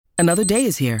Another day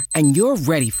is here, and you're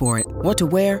ready for it. What to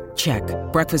wear? Check.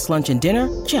 Breakfast, lunch, and dinner?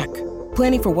 Check.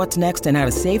 Planning for what's next and how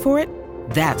to save for it?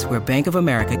 That's where Bank of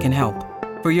America can help.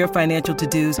 For your financial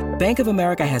to-dos, Bank of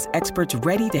America has experts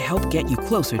ready to help get you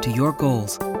closer to your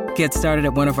goals. Get started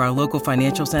at one of our local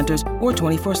financial centers or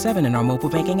 24/7 in our mobile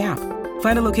banking app.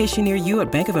 Find a location near you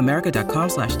at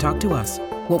bankofamerica.com/talktous.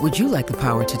 What would you like the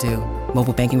power to do?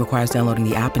 Mobile banking requires downloading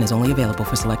the app and is only available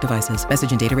for select devices.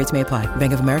 Message and data rates may apply.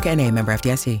 Bank of America N.A., member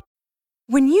FDIC.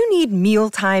 When you need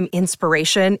mealtime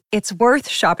inspiration, it's worth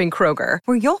shopping Kroger,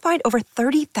 where you'll find over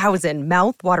 30,000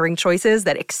 mouth-watering choices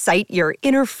that excite your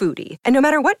inner foodie. And no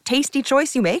matter what tasty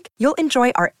choice you make, you'll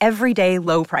enjoy our everyday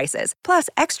low prices, plus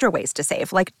extra ways to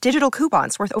save, like digital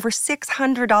coupons worth over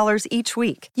 $600 each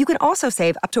week. You can also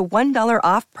save up to $1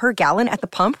 off per gallon at the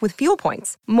pump with fuel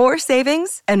points. More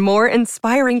savings and more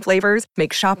inspiring flavors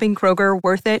make shopping Kroger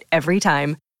worth it every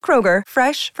time. Kroger,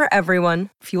 fresh for everyone.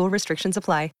 Fuel restrictions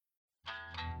apply.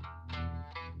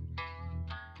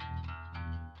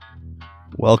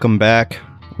 Welcome back,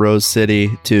 Rose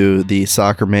City, to the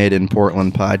Soccer Made in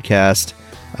Portland podcast.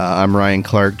 I'm Ryan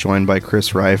Clark, joined by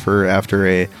Chris Reifer. After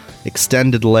a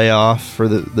extended layoff for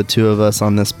the two of us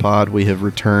on this pod, we have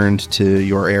returned to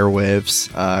your airwaves.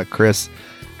 Chris,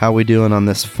 how we doing on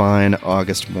this fine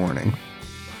August morning?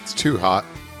 It's too hot.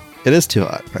 It is too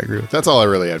hot. I agree with that. That's all I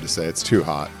really have to say. It's too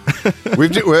hot.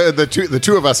 The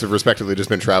two of us have respectively just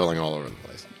been traveling all over the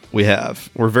place. We have.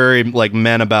 We're very like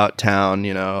men about town,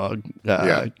 you know,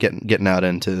 getting out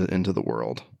into the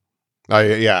world.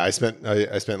 I spent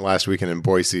last weekend in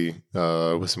Boise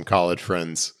with some college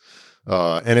friends,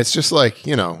 and it's just like,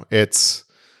 you know, it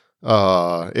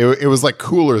was like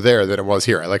cooler there than it was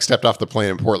here. I like stepped off the plane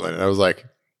in Portland, and I was like,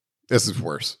 this is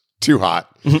worse. Too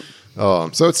hot.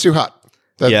 So it's too hot.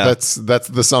 That's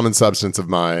the sum and substance of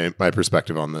my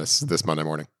perspective on this Monday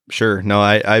morning. Sure. No,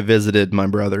 I visited my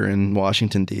brother in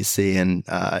Washington, D.C., and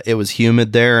it was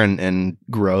humid there and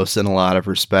gross in a lot of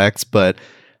respects. But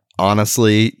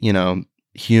honestly, you know,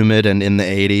 humid and in the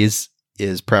 80s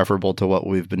is preferable to what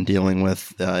we've been dealing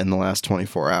with in the last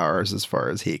 24 hours as far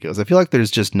as heat goes. I feel like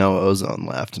there's just no ozone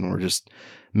left, and we're just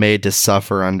made to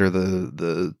suffer under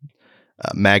the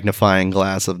magnifying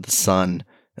glass of the sun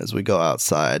as we go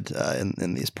outside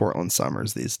in these Portland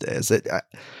summers these days. I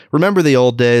remember the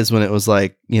old days when it was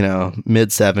like, you know, mid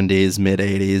 70s, mid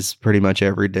 80s, pretty much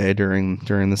every day during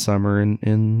the summer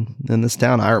in this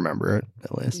town. I remember it,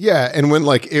 at least. Yeah, and when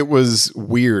like it was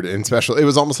weird and special, it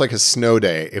was almost like a snow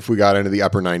day if we got into the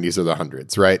upper 90s or the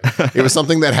hundreds, right? It was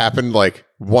something that happened like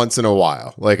once in a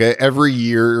while. Like every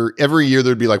year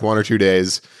there'd be like 1 or 2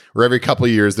 days, or every couple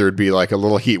of years there would be like a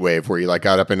little heat wave where you like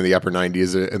got up into the upper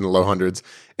 90s and the low hundreds.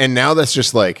 And now that's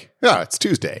just like, it's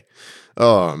Tuesday.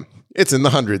 It's in the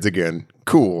hundreds again.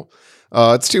 Cool.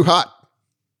 It's too hot.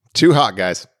 Too hot,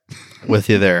 guys. With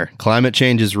you there. Climate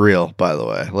change is real, by the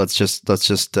way. Let's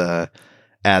just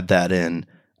add that in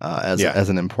as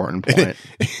an important point.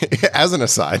 As an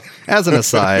aside,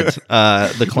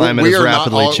 the climate is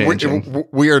rapidly changing.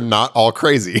 We are not all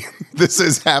crazy. This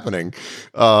is happening,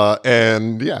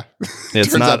 and yeah,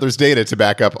 turns out there's data to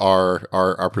back up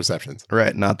our perceptions.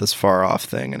 Right, not this far off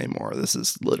thing anymore. This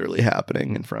is literally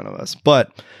happening in front of us.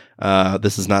 But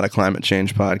this is not a climate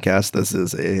change podcast. This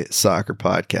is a soccer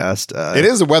podcast. It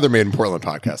is a Weather Made in Portland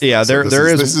podcast. Yeah,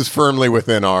 this is firmly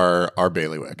within our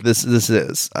bailiwick. This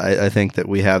is. I think that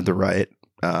we have the right.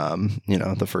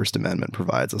 The First Amendment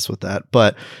provides us with that.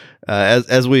 But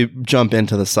as we jump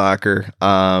into the soccer,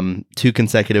 2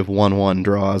 consecutive 1-1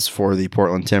 draws for the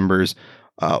Portland Timbers.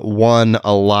 One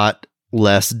a lot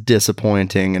less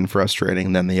disappointing and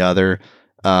frustrating than the other.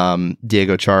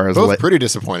 Diego Chara's both pretty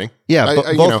disappointing. Yeah,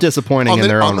 both disappointing in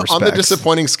their own respects. On the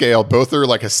disappointing scale, both are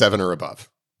like a 7 or above.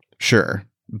 Sure.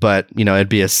 But, you know, it'd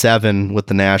be a 7 with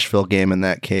the Nashville game in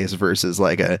that case versus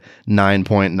like a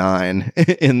 9.9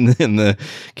 in the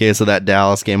case of that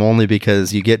Dallas game, only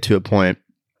because you get to a point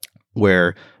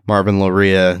where Marvin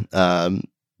Loria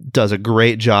does a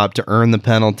great job to earn the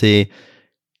penalty.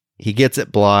 He gets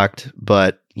it blocked,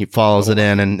 but he follows it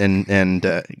in and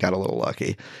got a little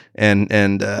lucky. And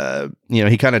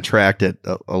he kind of tracked it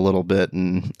a little bit,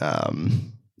 and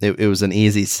it was an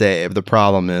easy save. The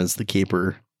problem is the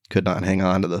keeper could not hang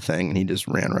on to the thing, and he just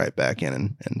ran right back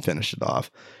in and finished it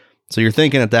off. So you're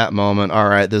thinking at that moment, all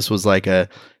right, this was like a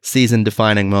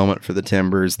season-defining moment for the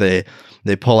Timbers. They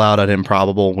pull out an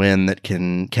improbable win that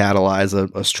can catalyze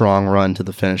a strong run to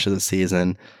the finish of the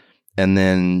season, and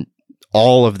then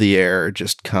all of the air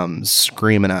just comes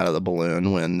screaming out of the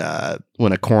balloon when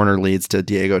a corner leads to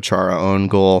Diego Chara own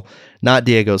goal. Not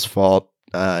Diego's fault.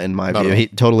 in my view. He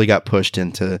totally got pushed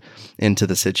into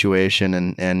the situation,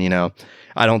 and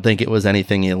I don't think it was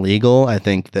anything illegal. I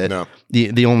think that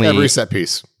the only every set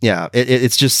piece. Yeah,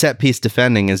 it's just set piece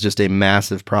defending is just a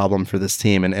massive problem for this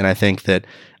team, and I think that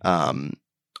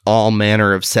all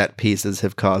manner of set pieces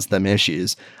have caused them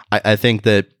issues. I think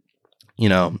that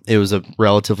it was a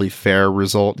relatively fair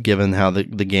result given how the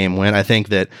game went. I think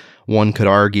that one could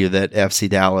argue that FC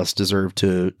Dallas deserved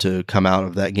to come out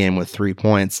of that game with 3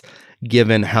 points,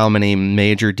 given how many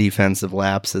major defensive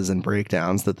lapses and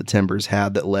breakdowns that the Timbers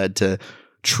had that led to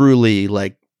truly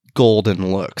like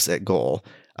golden looks at goal.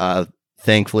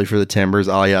 Thankfully for the Timbers,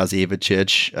 Aljaz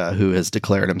Ivicic, who has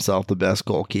declared himself the best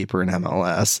goalkeeper in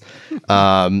MLS,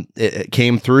 it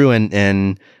came through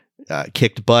and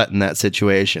kicked butt in that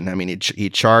situation. I mean, he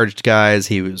charged guys.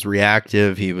 He was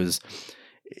reactive. He was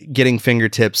getting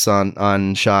fingertips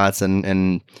on shots,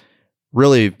 and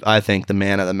really, I think the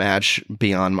man of the match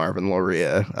beyond Marvin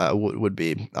Loria would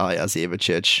be Aljaz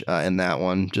Ivicic in that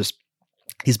one. Just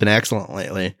he's been excellent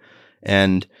lately,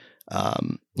 and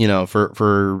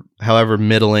for however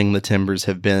middling the Timbers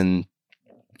have been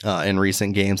in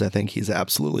recent games, I think he's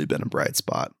absolutely been a bright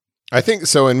spot. I think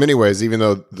so in many ways, even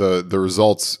though the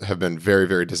results have been very,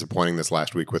 very disappointing this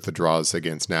last week with the draws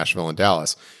against Nashville and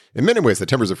Dallas. In many ways, the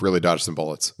Timbers have really dodged some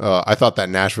bullets. I thought that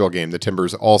Nashville game, the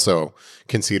Timbers also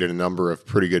conceded a number of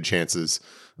pretty good chances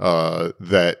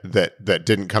that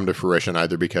didn't come to fruition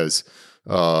either because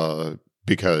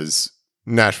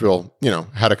Nashville,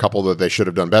 had a couple that they should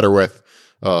have done better with.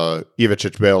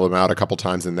 Ivicic bailed them out a couple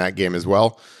times in that game as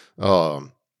well.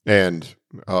 And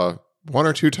one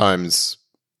or two times,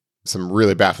 some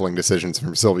really baffling decisions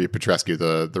from Sylvia Petrescu,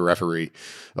 the referee,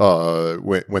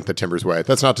 went the Timbers' way.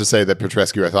 That's not to say that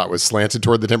Petrescu, I thought, was slanted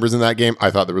toward the Timbers in that game. I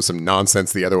thought there was some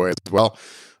nonsense the other way as well.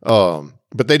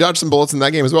 But they dodged some bullets in that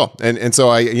game as well. And so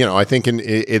I think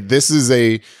this is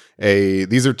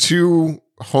these are two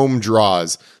home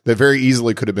draws that very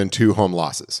easily could have been two home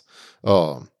losses.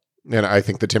 And I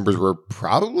think the Timbers were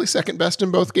probably second best in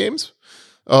both games.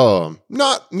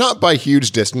 Not by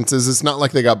huge distances. It's not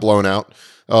like they got blown out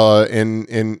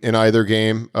in either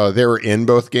game. They were in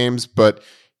both games, but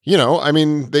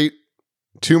they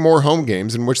two more home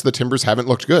games in which the Timbers haven't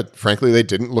looked good. Frankly, they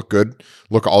didn't look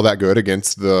all that good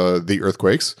against the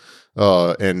Earthquakes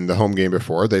in the home game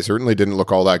before. They certainly didn't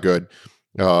look all that good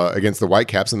against the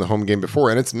Whitecaps in the home game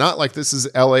before. And it's not like this is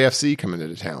LAFC coming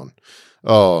into town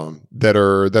that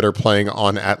are playing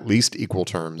on at least equal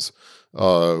terms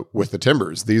with the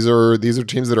Timbers. These are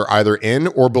teams that are either in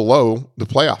or below the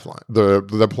playoff line,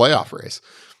 the playoff race,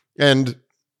 and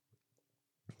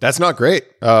that's not great.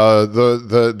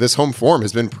 This home form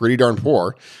has been pretty darn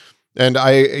poor, and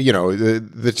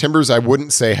the Timbers, I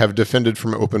wouldn't say have defended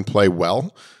from open play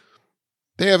well.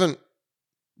 They haven't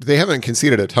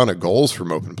conceded a ton of goals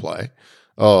from open play,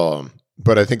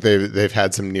 but I think they've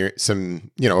had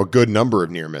a good number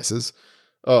of near misses,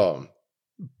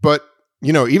 but.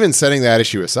 Even setting that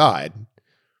issue aside,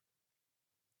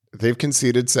 they've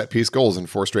conceded set piece goals in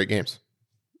 4 straight games.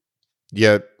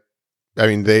 Yet, I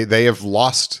mean, they have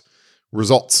lost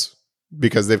results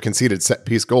because they've conceded set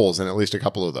piece goals in at least a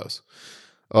couple of those.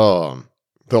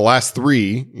 The last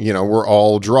 3, were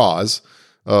all draws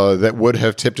that would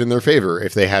have tipped in their favor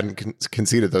if they hadn't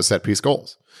conceded those set piece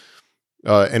goals.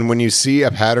 And when you see a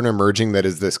pattern emerging that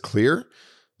is this clear,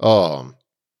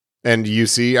 and you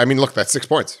see, I mean, look, that's 6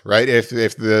 points, right? If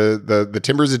the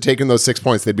Timbers had taken those 6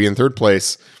 points, they'd be in third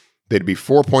place. They'd be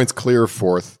 4 points clear of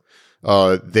fourth.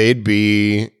 They'd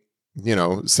be,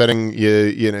 setting,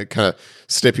 kind of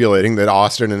stipulating that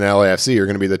Austin and LAFC are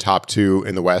going to be the top 2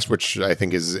 in the West, which I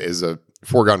think is a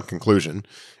foregone conclusion.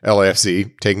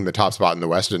 LAFC taking the top spot in the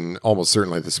West and almost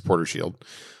certainly the Supporter Shield.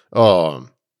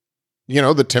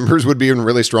 The Timbers would be in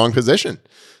really strong position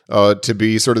to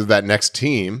be sort of that next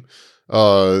team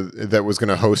that was going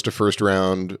to host a first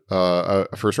round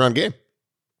game.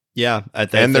 Yeah,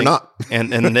 and they're not,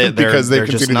 and they're because they've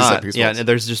just conceded not. set piece Yeah, goals. and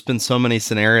there's just been so many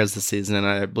scenarios this season, and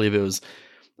I believe it was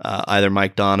either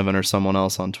Mike Donovan or someone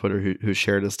else on Twitter who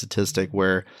shared a statistic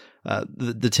where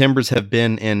the Timbers have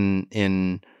been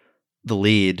in the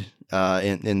lead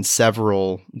in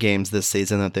several games this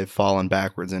season that they've fallen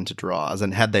backwards into draws,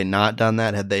 and had they not done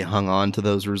that, had they hung on to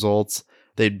those results,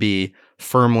 they'd be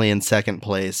firmly in second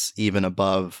place, even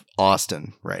above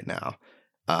Austin right now.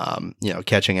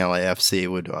 Catching LAFC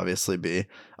would obviously be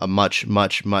a much,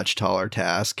 much, much taller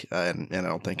task. And I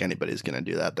don't think anybody's going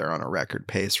to do that. They're on a record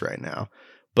pace right now,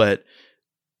 but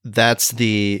that's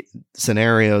the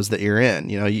scenarios that you're in.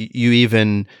 You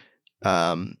even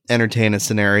entertain a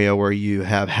scenario where you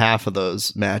have half of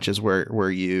those matches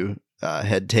where you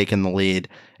had taken the lead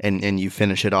and you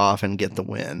finish it off and get the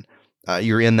win.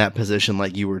 You're in that position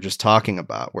like you were just talking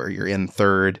about, where you're in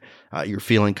third, you're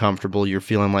feeling comfortable, you're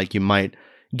feeling like you might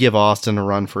give Austin a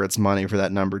run for its money for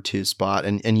that number 2 spot,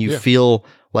 and you feel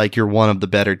like you're one of the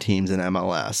better teams in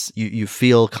MLS. You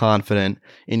feel confident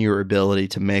in your ability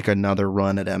to make another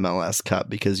run at MLS Cup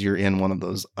because you're in one of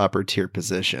those upper tier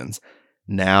positions.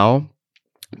 Now,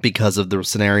 because of the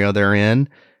scenario they're in,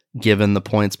 given the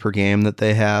points per game that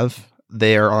they have,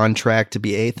 they are on track to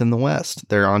be 8th in the West.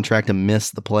 They're on track to miss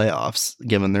the playoffs,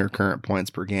 given their current points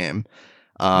per game.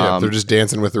 They're just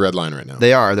dancing with the red line right now.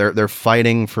 They are. They're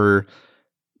fighting for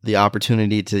the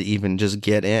opportunity to even just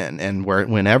get in. And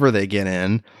whenever they get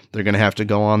in, they're going to have to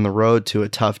go on the road to a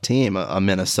tough team, a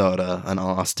Minnesota, an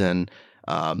Austin,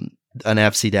 an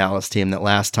FC Dallas team that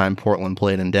last time Portland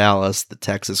played in Dallas, the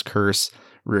Texas curse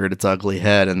reared its ugly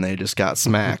head and they just got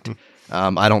smacked.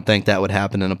 I don't think that would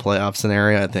happen in a playoff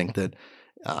scenario. I think that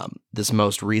this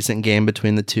most recent game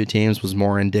between the two teams was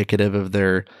more indicative of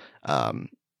their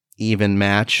even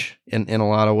match in a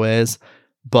lot of ways.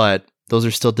 But those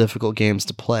are still difficult games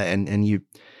to play. And you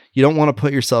don't want to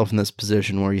put yourself in this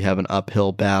position where you have an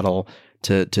uphill battle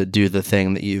to do the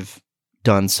thing that you've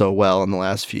done so well in the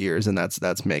last few years, and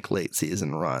that's make late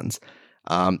season runs.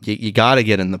 You got to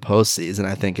get in the postseason.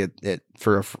 I think it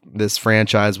for this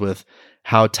franchise with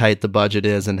how tight the budget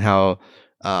is and how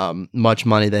much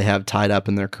money they have tied up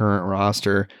in their current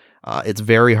roster, it's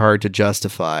very hard to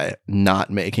justify not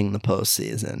making the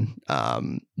postseason.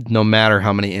 No matter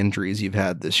how many injuries you've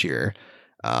had this year,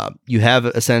 you have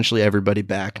essentially everybody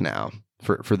back now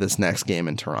for this next game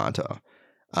in Toronto.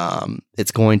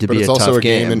 It's going to be a tough game. It's also a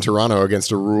game in Toronto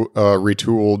against a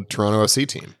retooled Toronto FC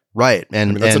team. Right.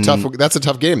 And that's a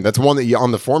tough game. That's one that you,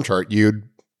 on the form chart, you'd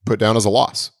put down as a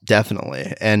loss.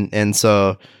 Definitely. And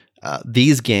so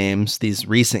these games, these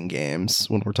recent games,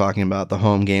 when we're talking about the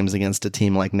home games against a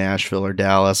team like Nashville or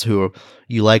Dallas, who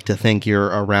you like to think you're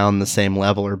around the same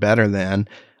level or better than,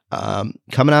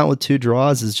 coming out with 2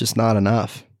 draws is just not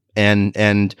enough.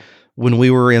 And when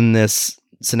we were in this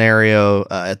scenario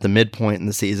at the midpoint in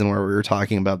the season where we were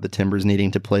talking about the Timbers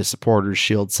needing to play Supporters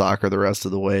Shield soccer the rest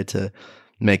of the way to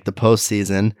make the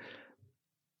postseason,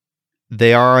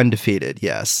 they are undefeated,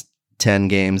 yes, 10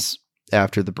 games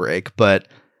after the break. But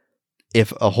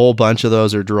if a whole bunch of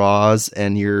those are draws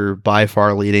and you're by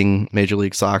far leading Major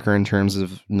League Soccer in terms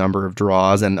of number of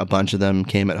draws and a bunch of them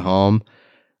came at home,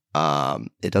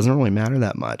 it doesn't really matter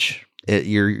that much.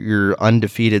 Your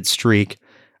undefeated streak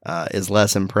is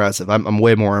less impressive. I'm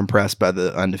way more impressed by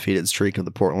the undefeated streak of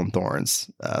the Portland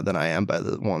Thorns than I am by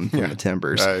the one from the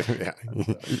Timbers.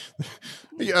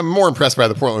 I'm more impressed by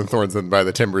the Portland Thorns than by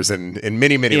the Timbers in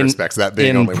many respects. That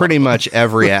being in pretty much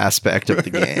every aspect of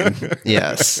the game.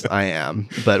 Yes, I am.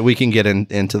 But we can get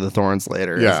into the Thorns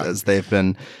later as they've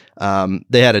been.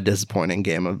 They had a disappointing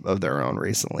game of their own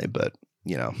recently, but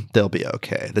they'll be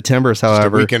okay. The Timbers, however,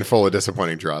 just a weekend full of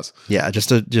disappointing draws. Yeah,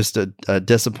 just a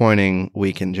disappointing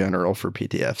week in general for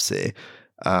PTFC.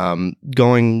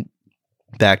 Going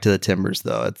back to the Timbers,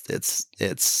 though, it's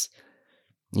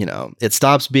it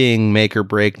stops being make or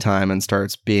break time and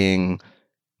starts being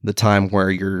the time where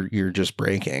you're just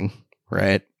breaking,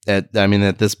 right? At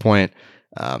this point,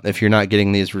 if you're not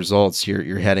getting these results,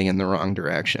 you're heading in the wrong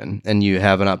direction, and you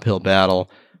have an uphill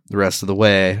battle the rest of the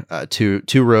way.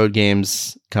 Two road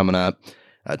games coming up.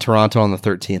 Toronto on the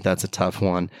 13th. That's a tough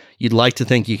one. You'd like to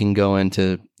think you can go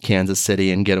into Kansas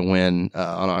City and get a win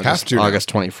on August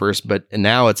 21st, but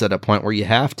now it's at a point where you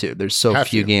have to. There's so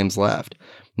few games left.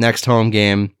 Next home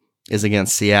game is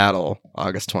against Seattle,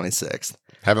 August 26th.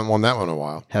 Haven't won that one in a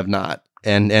while. Have not.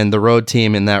 And the road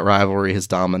team in that rivalry has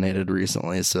dominated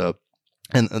recently. So,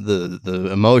 and the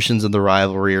emotions of the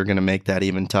rivalry are going to make that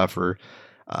even tougher,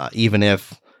 even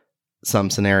if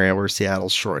some scenario where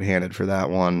Seattle's shorthanded for that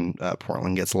one,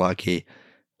 Portland gets lucky.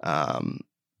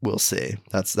 We'll see.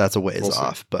 That's a ways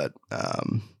off, but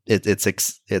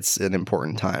it's an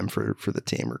important time for the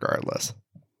team regardless.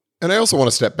 And I also want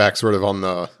to step back sort of on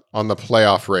the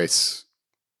playoff race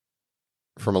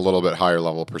from a little bit higher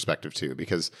level perspective too,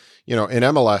 because in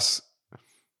MLS,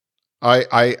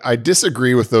 I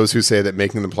disagree with those who say that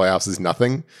making the playoffs is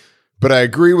nothing, but I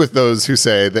agree with those who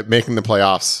say that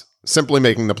simply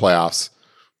making the playoffs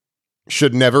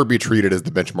should never be treated as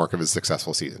the benchmark of a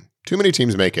successful season. Too many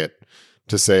teams make it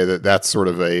to say that that's sort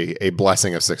of a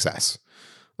blessing of success.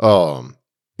 And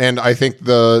I think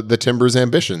the Timbers'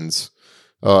 ambitions,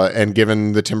 and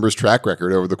given the Timbers' track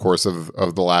record over the course of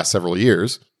the last several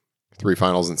years, 3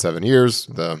 finals in 7 years,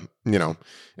 the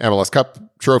MLS Cup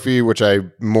trophy, which I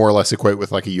more or less equate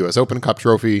with like a US Open Cup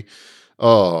trophy,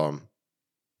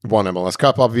 won MLS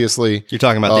Cup, obviously. You're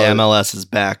talking about the MLS is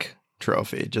back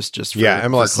trophy, just for,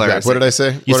 MLS for is back. What did I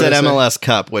say? You said MLS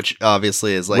Cup, which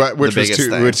obviously is like the biggest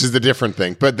thing. Which is the different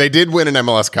thing. But they did win an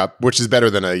MLS Cup, which is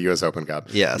better than a US Open Cup.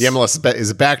 Yes. The MLS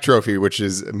is a back trophy, which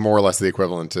is more or less the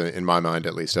equivalent, in my mind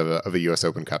at least, of a US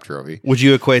Open Cup trophy. Would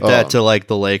you equate that to like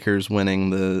the Lakers winning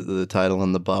the title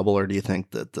in the bubble, or do you think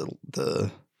that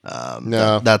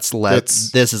no,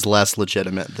 this is less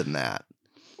legitimate than that?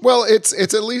 Well, it's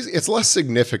at least it's less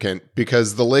significant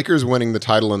because the Lakers winning the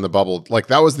title in the bubble, like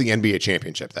that was the NBA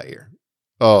championship that year.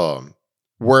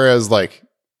 Whereas like,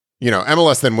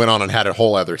 MLS then went on and had a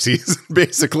whole other season,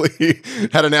 basically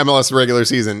had an MLS regular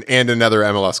season and another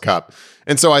MLS Cup.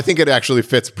 And so I think it actually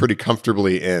fits pretty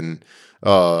comfortably in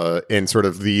sort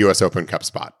of the US Open Cup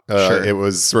spot. Sure. It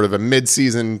was sort of a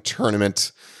mid-season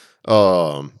tournament.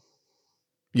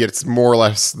 Yet it's more or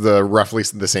less roughly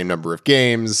the same number of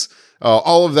games.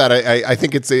 All of that, I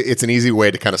think it's an easy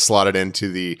way to kind of slot it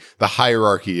into the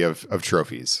hierarchy of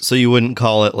trophies. So you wouldn't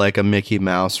call it like a Mickey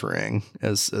Mouse ring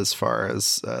as far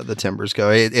as the Timbers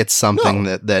go. It's something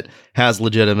that has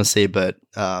legitimacy, but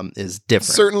is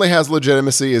different. Certainly has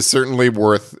legitimacy, is certainly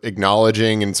worth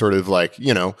acknowledging and sort of like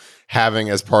having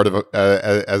as part of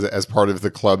as part of the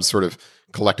club's sort of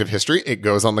collective history. It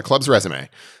goes on the club's resume.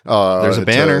 There's a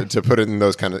banner to put it in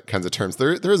those kinds of terms.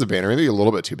 There is a banner, maybe a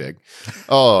little bit too big,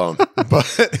 but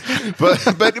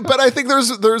I think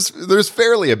there's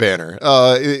fairly a banner.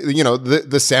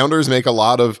 The Sounders make a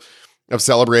lot of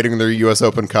celebrating their U.S.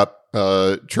 Open Cup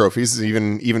trophies,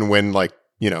 even when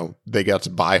they got to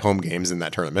buy home games in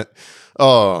that tournament.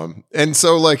 I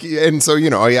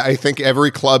think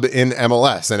every club in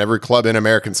MLS and every club in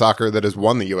American soccer that has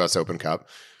won the U.S. Open Cup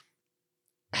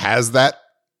has that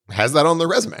on their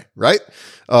resume, right?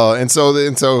 And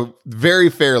so very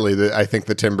fairly, I think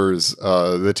the Timbers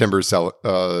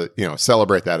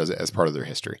celebrate that as part of their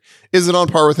history. Is it on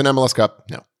par with an MLS Cup?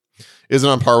 No. Is it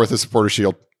on par with a Supporter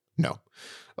Shield? No.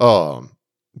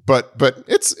 But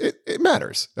it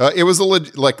matters. It was a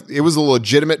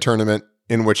legitimate tournament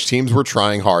in which teams were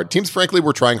trying hard. Teams, frankly,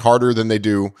 were trying harder than they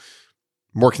do,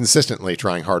 more consistently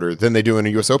trying harder than they do in a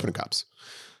U.S. Open Cups.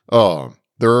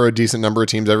 There are a decent number of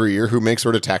teams every year who make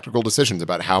sort of tactical decisions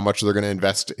about how much they're going to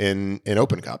invest in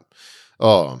Open Cup.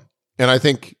 And I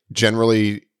think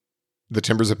generally the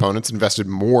Timbers' opponents invested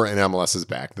more in MLS's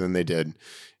back than they did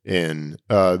than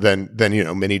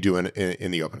many do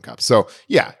in the Open Cup. So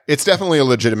yeah, it's definitely a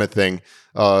legitimate thing.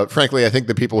 Frankly, I think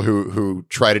the people who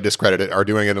try to discredit it are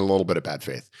doing it in a little bit of bad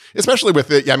faith, especially with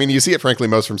it. I mean, you see it frankly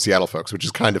most from Seattle folks, which is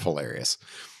kind of hilarious.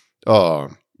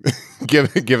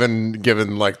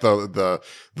 Given like the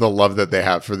love that they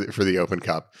have for the Open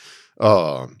Cup,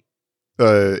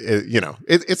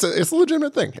 it's a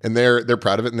legitimate thing, and they're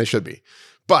proud of it, and they should be.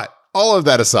 But all of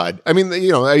that aside, I mean,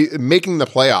 making the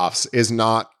playoffs does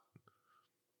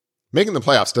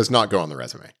not go on the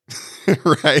resume,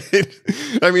 right?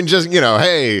 I mean, just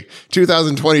hey,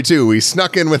 2022, we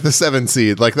snuck in with the 7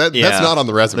 seed, like that. Yeah, that's not on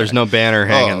the resume. There's no banner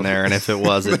hanging there, and if it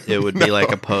was, it would be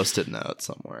like a Post-it note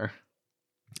somewhere.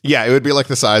 Yeah, it would be like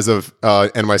the size of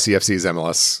NYCFC's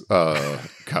MLS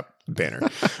Cup banner.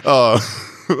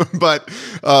 But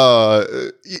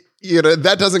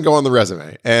that doesn't go on the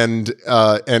resume. And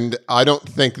I don't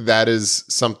think that is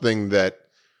something that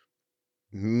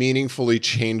meaningfully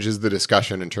changes the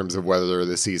discussion in terms of whether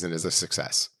the season is a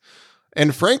success.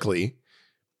 And frankly,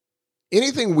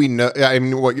 anything we know, I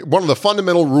mean, one of the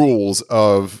fundamental rules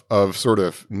of sort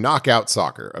of knockout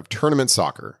soccer, of tournament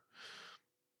soccer,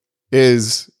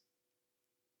 is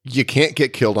you can't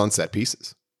get killed on set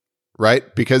pieces,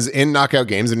 right? Because in knockout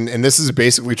games, and this is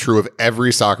basically true of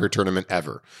every soccer tournament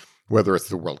ever, whether it's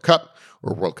the World Cup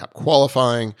or World Cup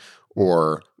qualifying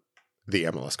or the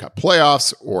MLS Cup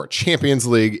playoffs or Champions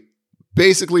League,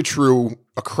 basically true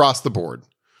across the board.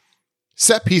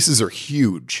 Set pieces are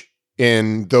huge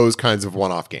in those kinds of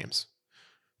one-off games.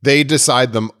 They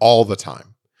decide them all the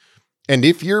time. And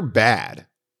if you're bad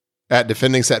at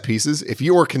defending set pieces, if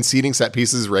you are conceding set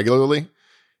pieces regularly,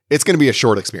 it's going to be a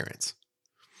short experience.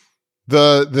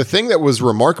 The thing that was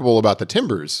remarkable about the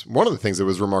Timbers, one of the things that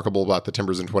was remarkable about the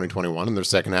Timbers in 2021 and their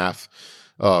second half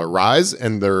rise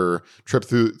and their trip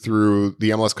through the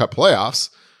MLS Cup playoffs,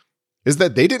 is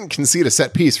that they didn't concede a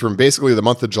set piece from basically the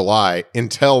month of July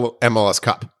until MLS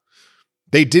Cup.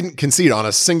 They didn't concede on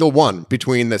a single one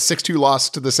between the 6-2 loss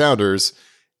to the Sounders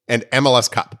and MLS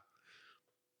Cup.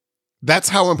 That's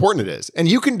how important it is. And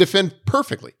you can defend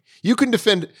perfectly. You can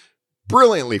defend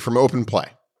brilliantly from open play.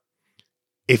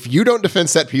 If you don't defend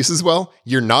set pieces well,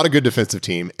 you're not a good defensive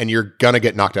team, and you're going to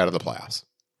get knocked out of the playoffs.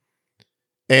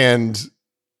 And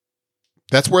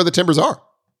that's where the Timbers are.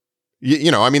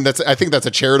 I mean, I think that's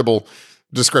a charitable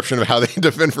description of how they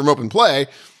defend from open play,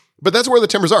 but that's where the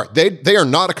Timbers are. They are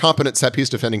not a competent set piece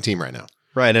defending team right now.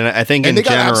 Right. And I think they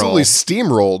got absolutely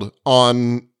steamrolled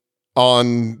on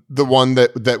the one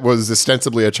that was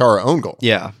ostensibly a Chara own goal.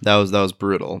 Yeah, that was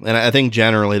brutal. And I think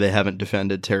generally they haven't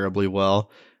defended terribly well.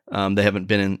 They haven't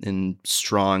been in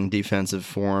strong defensive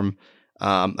form.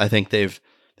 I think they've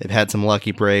had some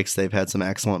lucky breaks. They've had some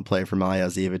excellent play from Ilya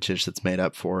Zivicic that's made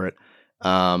up for it.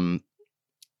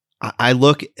 I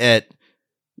look at,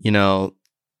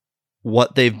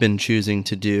 what they've been choosing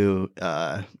to do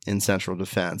in central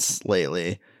defense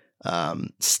lately,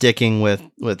 sticking with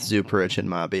Zuparic and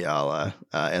Mabiala,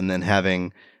 and then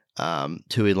having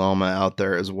Tuiloma out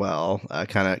there as well,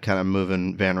 kind of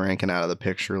moving Van Rankin out of the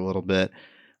picture a little bit.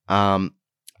 I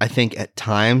think at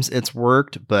times it's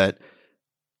worked, but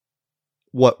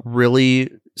what really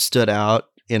stood out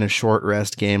in a short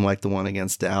rest game like the one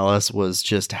against Dallas was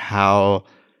just how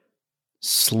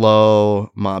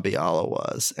slow Mabiala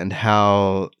was and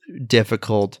how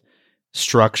difficult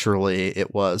structurally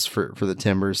it was for the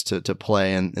Timbers to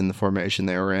play in the formation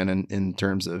they were in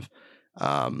terms of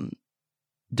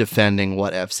defending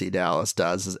what FC Dallas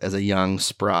does as a young,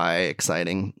 spry,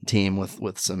 exciting team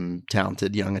with some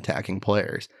talented young attacking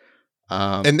players.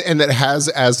 And that has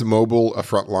as mobile a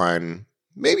front line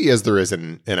maybe as there is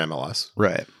in MLS.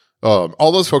 Right.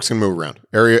 All those folks can move around.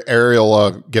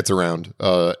 Ariel gets around.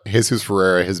 Jesus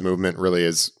Ferreira, his movement really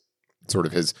is sort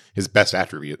of his best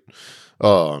attribute.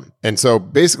 And so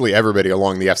basically everybody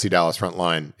along the FC Dallas front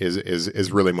line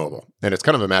is really mobile. And it's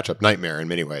kind of a matchup nightmare in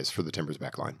many ways for the Timbers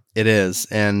back line. It is.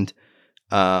 And,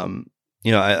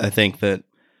 I think that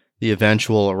the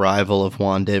eventual arrival of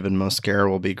Juan David Mosquera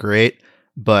will be great,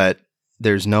 but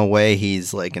there's no way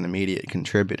he's like an immediate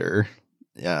contributor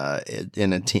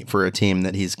in a team for a team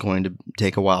that he's going to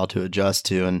take a while to adjust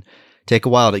to and take a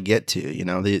while to get to.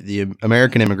 The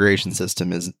American immigration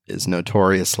system is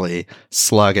notoriously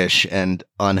sluggish and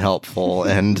unhelpful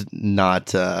and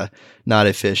not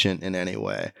efficient in any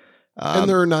way. And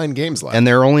there are 9 games left. And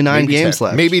there are only 9 Maybe games 10.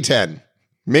 left. Maybe 10.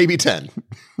 Maybe 10.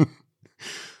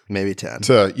 Maybe 10.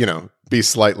 To, be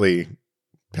slightly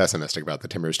pessimistic about the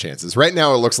Timbers' chances. Right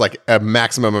now, it looks like a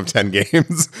maximum of 10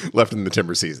 games left in the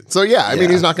Timbers season. So, I mean,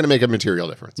 he's not going to make a material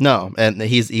difference. No, and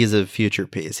he's a future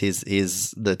piece.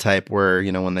 He's the type where,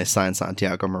 when they signed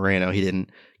Santiago Moreno, he didn't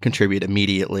contribute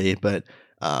immediately, but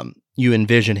you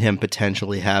envision him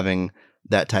potentially having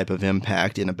that type of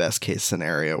impact in a best case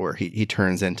scenario where he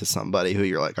turns into somebody who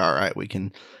you're like, all right, we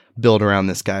can build around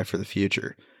this guy for the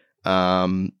future.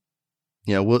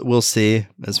 We'll see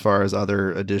as far as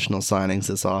other additional signings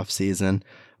this off season,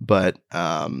 but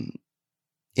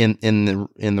in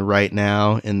the right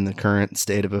now, in the current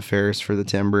state of affairs for the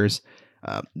Timbers,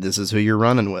 this is who you're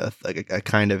running with, like a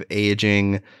kind of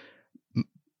aging,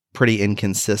 pretty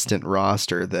inconsistent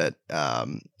roster that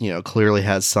clearly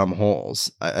has some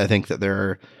holes. I think that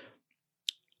they're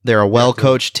a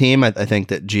well-coached team. I think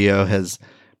that Gio has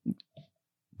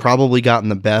probably gotten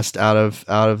the best out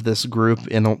of this group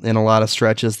in a lot of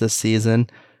stretches this season.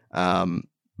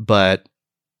 But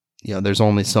there's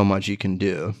only so much you can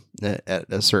do at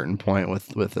a certain point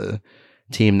with a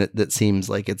team that seems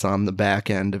like it's on the back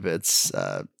end of its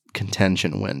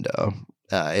contention window.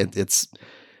 It's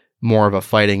more of a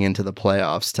fighting into the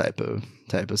playoffs type of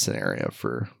scenario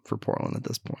for Portland at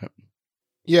this point.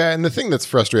 Yeah, and the thing that's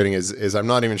frustrating is I'm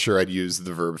not even sure I'd use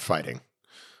the verb fighting.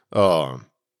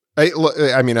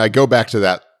 I go back to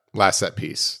that last set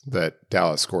piece that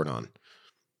Dallas scored on.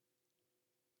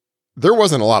 There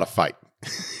wasn't a lot of fight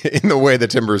in the way the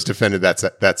Timbers defended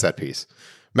that set piece.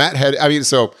 Dario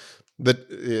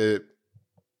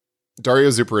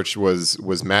Zuparic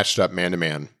was matched up man to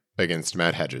man against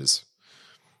Matt Hedges.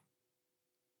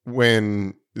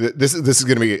 When this is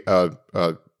going to be a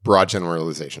broad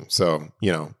generalization, so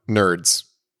nerds,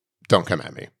 don't come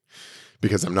at me,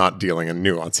 because I'm not dealing in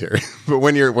nuance here. But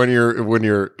when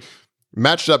you're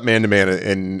matched up man to man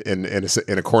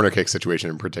in a corner kick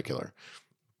situation in particular,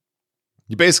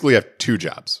 you basically have 2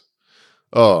 jobs.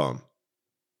 One,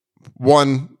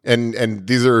 and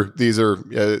these are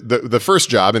the first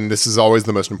job, and this is always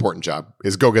the most important job,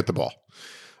 is go get the ball.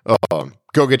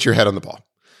 Go get your head on the ball.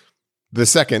 The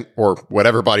second, or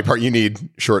whatever body part you need,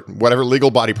 whatever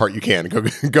legal body part you can,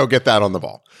 go get that on the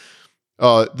ball.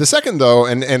 The second, though,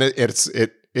 and it's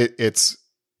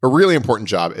a really important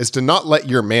job, is to not let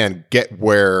your man get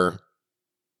where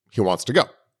he wants to go.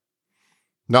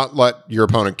 Not let your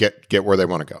opponent get where they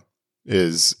want to go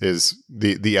is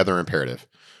the other imperative.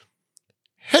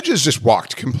 Hedges just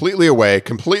walked completely away,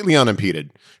 completely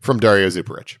unimpeded from Dario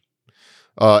Zuparic.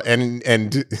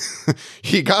 And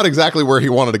he got exactly where he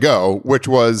wanted to go, which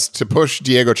was to push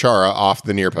Diego Chara off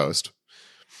the near post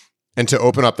and to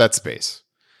open up that space.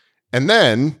 And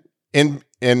then and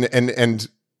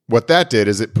what that did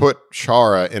is it put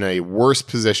Chara in a worse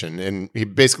position, and he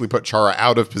basically put Chara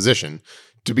out of position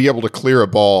to be able to clear a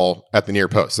ball at the near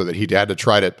post, so that he had to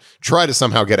try to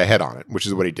somehow get ahead on it, which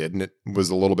is what he did, and it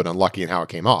was a little bit unlucky in how it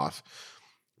came off.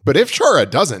 But if Chara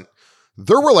doesn't,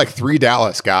 there were like 3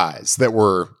 Dallas guys that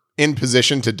were in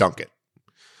position to dunk it,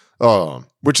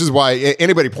 which is why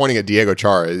anybody pointing at Diego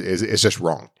Chara is just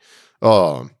wrong.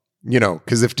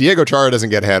 Because if Diego Chara doesn't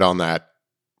get ahead on that,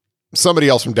 somebody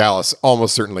else from Dallas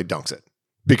almost certainly dunks it,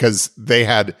 because they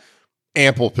had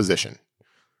ample position.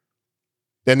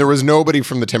 And there was nobody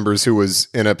from the Timbers who was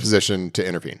in a position to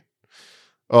intervene.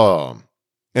 And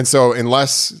so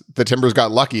unless the Timbers got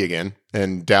lucky again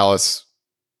and Dallas,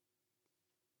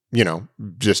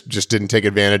 just didn't take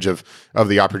advantage of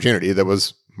the opportunity that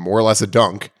was more or less a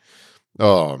dunk,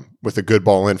 with a good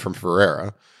ball in from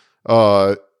Ferreira,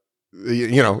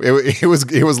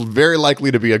 it was very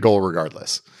likely to be a goal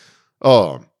regardless.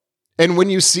 And when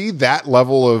you see that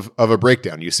level of a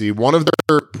breakdown, you see one of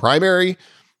their primary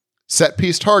set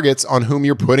piece targets on whom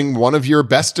you're putting one of your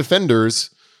best defenders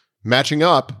matching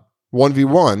up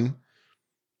 1v1,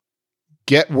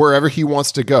 get wherever he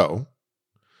wants to go.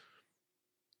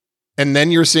 And then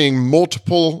you're seeing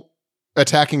multiple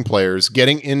attacking players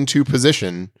getting into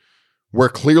position where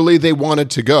clearly they wanted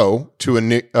to go to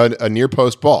a near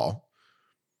post ball.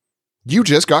 You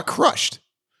just got crushed.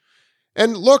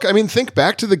 And look, I mean, think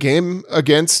back to the game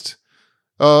against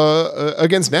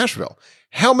Nashville.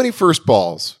 How many first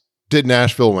balls did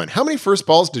Nashville win? How many first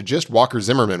balls did just Walker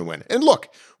Zimmerman win? And look,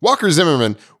 Walker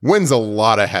Zimmerman wins a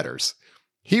lot of headers.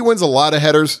 He wins a lot of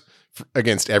headers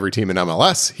against every team in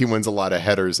MLS. He wins a lot of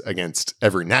headers against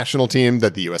every national team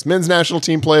that the U.S. men's national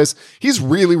team plays. He's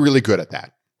really, really good at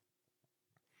that.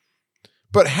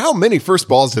 But how many first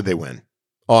balls did they win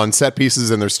on set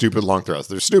pieces and their stupid long throws?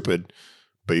 They're stupid,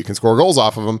 but you can score goals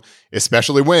off of them,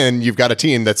 especially when you've got a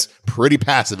team that's pretty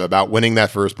passive about winning that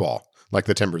first ball, like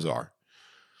the Timbers are.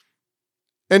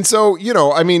 And so,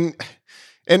 I mean,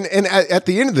 and at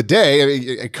the end of the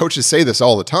day, coaches say this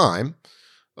all the time,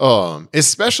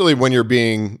 especially when you're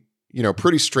being,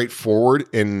 pretty straightforward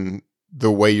in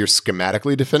the way you're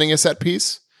schematically defending a set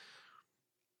piece.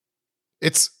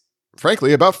 It's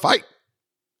frankly about fight.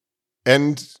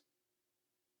 And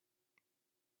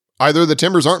either the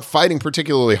Timbers aren't fighting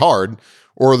particularly hard,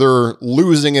 or they're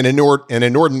losing an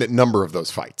inordinate number of those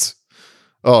fights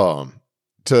to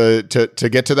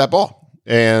get to that ball.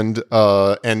 And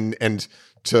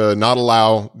to not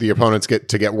allow the opponents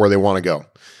to get where they want to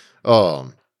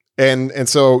go. And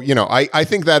so, I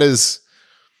think that is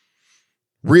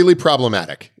really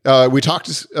problematic. We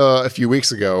talked a few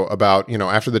weeks ago about,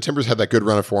 after the Timbers had that good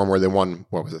run of form where they won,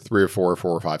 3 or 4 or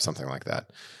 4 or 5, something like that.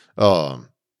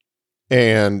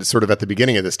 And sort of at the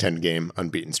beginning of this 10-game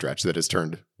unbeaten stretch that has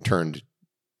turned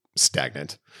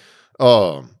stagnant.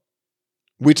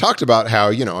 We talked about how,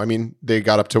 they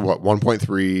got up to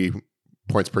 1.3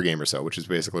 points per game or so, which is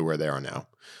basically where they are now.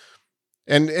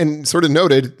 And sort of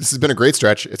noted, this has been a great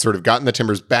stretch. It's sort of gotten the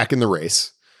Timbers back in the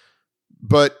race.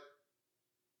 But,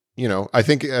 I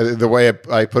think the way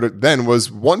I put it then was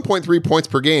 1.3 points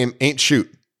per game ain't shoot,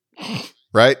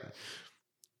 right?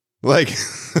 Like,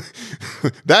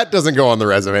 that doesn't go on the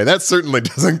resume. That certainly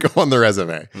doesn't go on the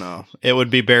resume. No, it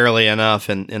would be barely enough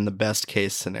in the best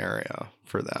case scenario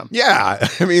for them. Yeah.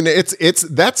 I mean,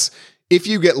 that's if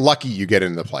you get lucky, you get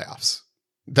into the playoffs.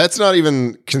 That's not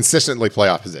even consistently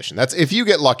playoff position. That's if you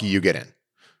get lucky, you get in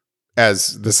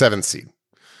as the 7th seed.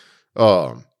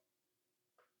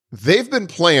 They've been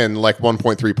playing like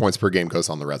 1.3 points per game goes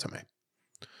on the resume.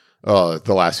 The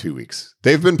last few weeks,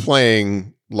 they've been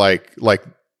playing like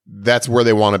that's where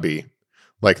they want to be.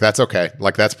 Like, that's okay.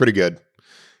 Like, that's pretty good.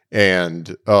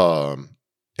 And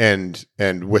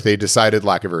with a decided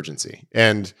lack of urgency.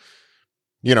 And,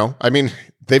 I mean,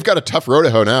 they've got a tough road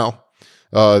to hoe now.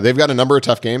 They've got a number of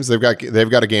tough games. They've got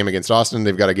a game against Austin.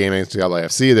 They've got a game against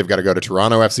LAFC. They've got to go to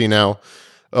Toronto FC now.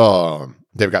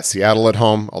 They've got Seattle at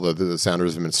home, although the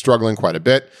Sounders have been struggling quite a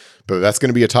bit. But that's going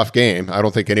to be a tough game. I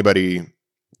don't think anybody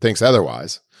thinks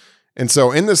otherwise. And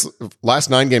so in this last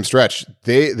 9-game stretch,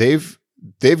 they've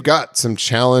got some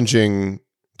challenging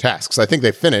tasks. I think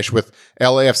they finish with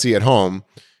LAFC at home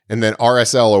and then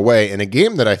RSL away in a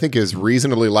game that I think is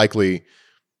reasonably likely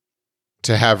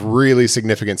to have really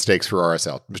significant stakes for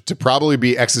RSL, to probably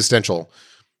be existential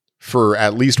for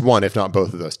at least one, if not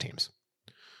both of those teams.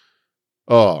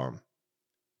 And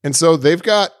so they've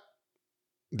got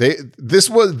this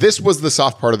was the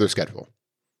soft part of their schedule.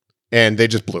 and they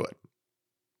just blew it,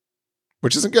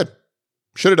 which isn't good.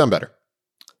 Should have done better.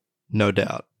 No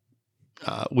doubt.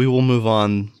 We will move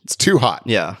on. It's too hot.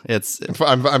 Yeah,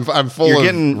 I'm full of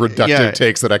reductive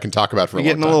takes that I can talk about for a long time.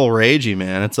 You're getting a little ragey,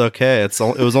 man. It's okay. It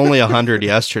was only 100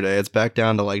 yesterday. It's back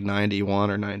down to like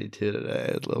 91 or 92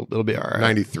 today. It'll be all right.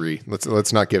 93.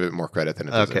 Let's not give it more credit than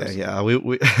it deserves. Okay, yeah.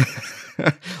 We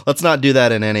let's not do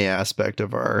that in any aspect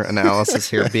of our analysis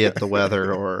here, be it the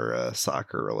weather or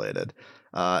soccer related.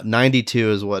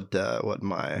 92 is what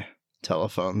my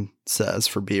telephone says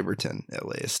for Beaverton, at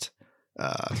least.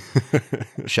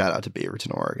 Shout out to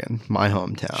Beaverton, Oregon, my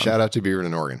hometown. Shout out to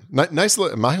Beaverton, Oregon. Nice,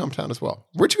 my hometown as well.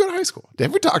 Where'd you go to high school?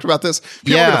 Have we talked about this?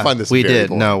 People are gonna find this. We did.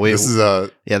 Boring. No,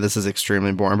 this is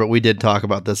extremely boring. But we did talk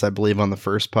about this, I believe, on the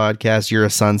first podcast. You're a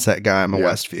Sunset guy. I'm a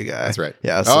Westview guy. That's right.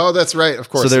 Yeah. That's right. Of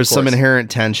course. So there's some inherent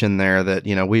tension there that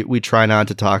we try not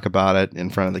to talk about it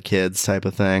in front of the kids, type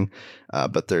of thing.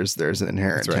 But there's an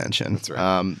inherent tension. That's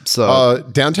right. So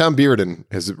downtown Beaverton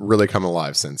has really come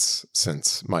alive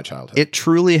since my childhood. It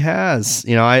truly has.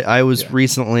 I was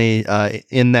recently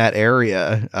in that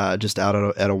area, just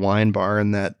out at a wine bar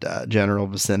in that general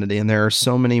vicinity, and there are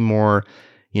so many more,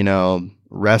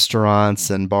 restaurants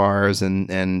and bars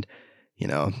and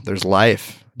there's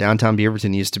life. Downtown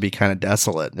Beaverton used to be kind of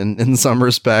desolate in some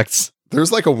respects.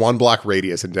 There's like a 1 block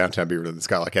radius in downtown Beaverton that's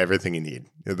got like everything you need.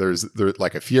 There's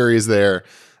like a Fury's there.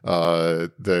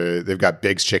 They've got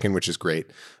Big's Chicken, which is great.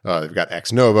 They've got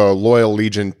Ex Novo, Loyal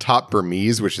Legion, Top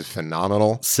Burmese, which is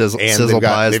phenomenal. Sizzle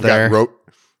Pies there.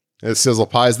 Sizzle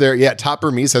Pies there. Yeah, Top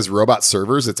Burmese has robot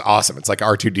servers. It's awesome. It's like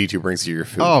R2-D2 brings you your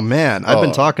food. Oh man, I've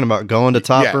been talking about going to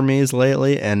Top Burmese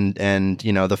lately, and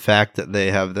the fact that they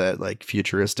have that like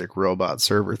futuristic robot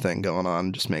server thing going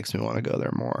on just makes me want to go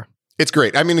there more. It's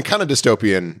great. I mean, kind of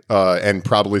dystopian and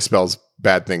probably spells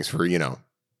bad things for,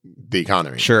 the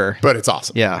economy. Sure. But it's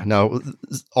awesome. Yeah. No,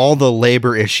 all the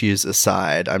labor issues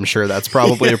aside, I'm sure that's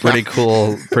probably a pretty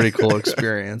cool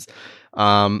experience.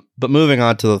 But moving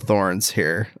on to the Thorns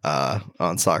here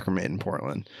on Soccer Made in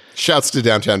Portland. Shouts to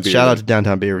downtown Beaverton. Shout out to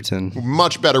downtown Beaverton.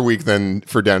 Much better week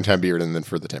for downtown Beaverton than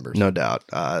for the Timbers. No doubt.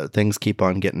 Things keep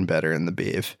on getting better in the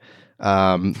Beef.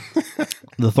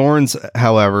 The Thorns,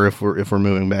 however, if we're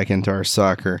moving back into our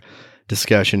soccer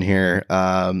discussion here,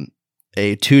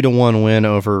 a 2-1 win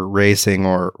over Racing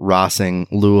or Rossing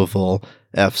Louisville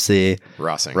FC.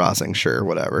 Rossing, sure,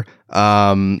 whatever.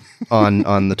 On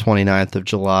the 29th of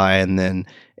July, and then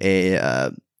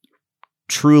a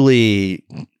truly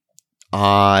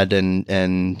odd and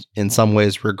in some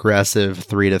ways regressive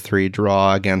 3-3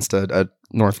 draw against a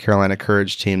North Carolina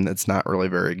Courage team that's not really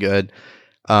very good.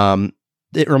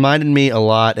 It reminded me a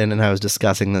lot, and I was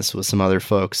discussing this with some other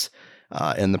folks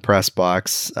in the press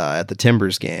box at the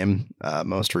Timbers game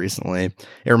most recently.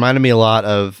 It reminded me a lot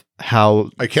of how...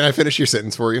 Can I finish your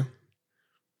sentence for you?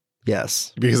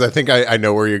 Yes. Because I think I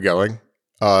know where you're going.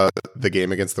 The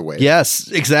game against the Wave. Yes,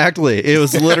 exactly. It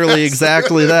was literally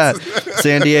exactly that.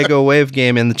 San Diego Wave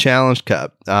game in the Challenge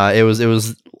Cup. It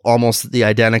was almost the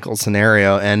identical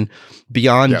scenario, and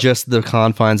beyond just the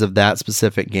confines of that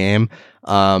specific game,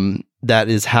 that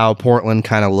is how Portland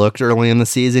kind of looked early in the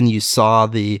season. You saw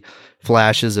the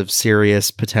flashes of serious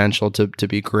potential to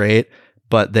be great,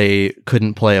 but they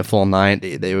couldn't play a full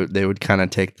 90. They would kind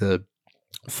of take the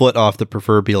foot off the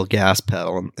proverbial gas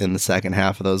pedal in the second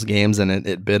half of those games, and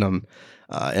it bit them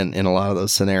in a lot of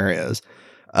those scenarios.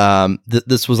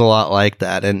 This was a lot like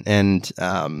that, and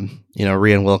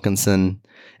Rian Wilkinson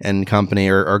and company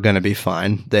are going to be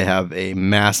fine. They have a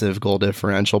massive goal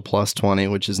differential,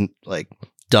 +20, which is like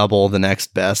double the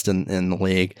next best in the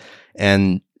league,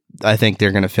 and I think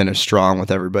they're going to finish strong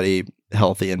with everybody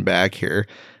healthy and back here.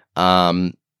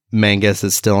 Mangus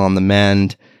is still on the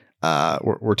mend.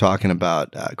 We're talking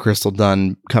about Crystal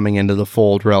Dunn coming into the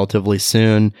fold relatively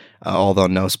soon, although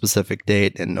no specific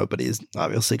date, and nobody's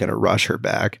obviously going to rush her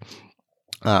back.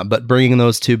 But bringing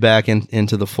those two back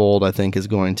into the fold, I think, is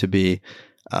going to be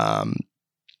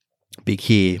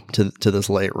key to this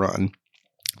late run.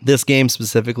 This game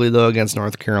specifically, though, against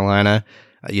North Carolina,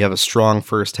 you have a strong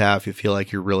first half. You feel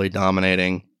like you're really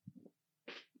dominating,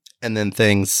 and then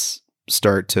things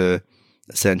start to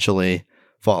essentially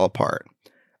fall apart.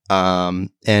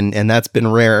 And that's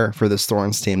been rare for this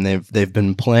Thorns team. They've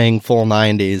been playing full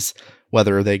 90s,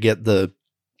 whether they get the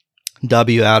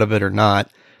W out of it or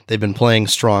not. They've been playing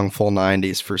strong full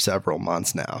 90s for several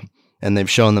months now, and they've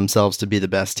shown themselves to be the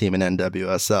best team in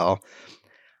NWSL.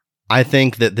 I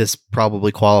think that this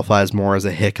probably qualifies more as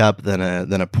a hiccup than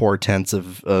a poor tense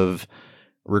of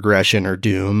regression or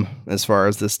doom as far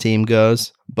as this team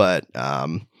goes. But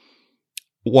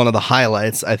one of the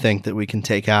highlights I think that we can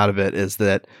take out of it is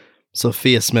that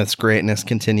Sophia Smith's greatness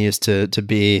continues to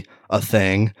be a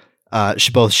thing.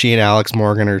 Both she and Alex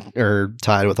Morgan are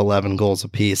tied with 11 goals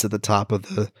apiece at the top of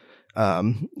the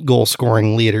goal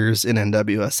scoring leaders in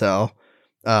NWSL.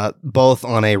 Both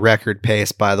on a record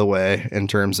pace, by the way, in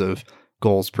terms of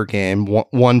goals per game.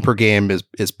 One per game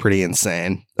is pretty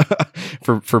insane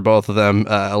for both of them.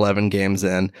 11 games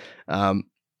in,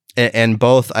 and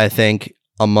both, I think,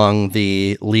 among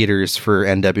the leaders for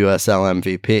NWSL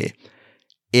MVP.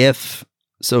 If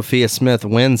Sophia Smith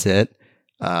wins it,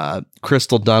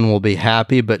 Crystal Dunn will be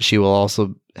happy, but she will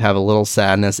also have a little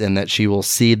sadness in that she will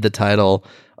cede the title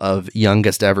of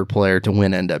youngest ever player to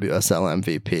win NWSL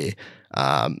MVP.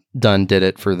 Dunn did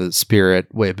it for the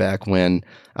Spirit way back when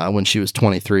she was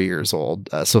 23 years old.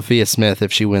 Sophia Smith,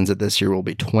 if she wins it this year, will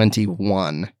be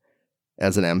 21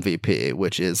 as an MVP,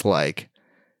 which is like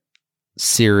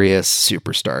serious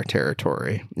superstar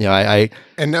territory. You know,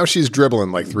 and now she's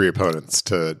dribbling like 3 opponents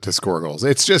to score goals.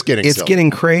 It's just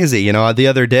getting crazy. You know, the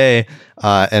other day,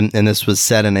 and this was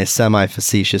said in a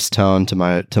semi-facetious tone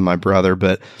to my brother,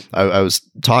 but I was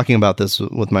talking about this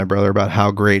with my brother about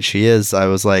how great she is. I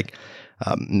was like,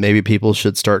 maybe people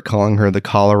should start calling her the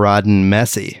Coloradan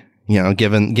Messi. You know,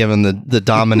 given the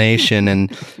domination and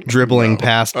dribbling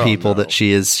past people that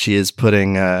she is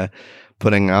putting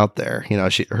out there. You know,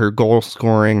 her goal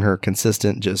scoring, her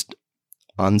consistent, just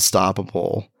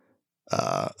unstoppable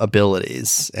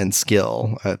abilities and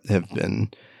skill have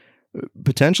been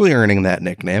potentially earning that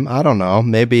nickname. I don't know.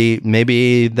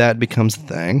 Maybe that becomes a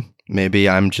thing. Maybe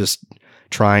I'm just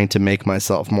trying to make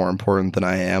myself more important than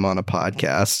I am on a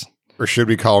podcast. Or should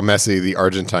we call Messi the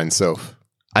Argentine Soph?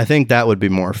 I think that would be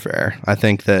more fair. I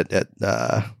think that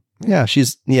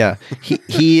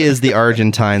he is the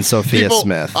Argentine Sophia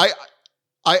Smith.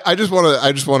 I just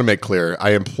want to make clear.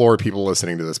 I implore people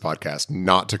listening to this podcast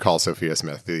not to call Sophia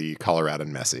Smith the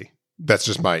Coloradan Messi. That's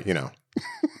just my,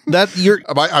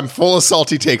 I'm full of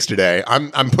salty takes today.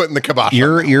 I'm putting the kibosh.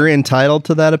 You're entitled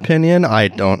to that opinion. I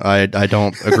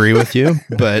don't agree with you,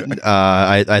 but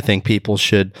I think people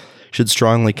should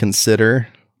strongly consider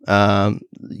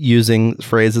using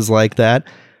phrases like that.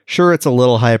 Sure, it's a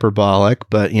little hyperbolic,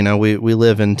 but we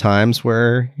live in times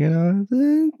where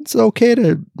it's okay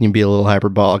to be a little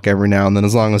hyperbolic every now and then,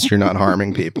 as long as you're not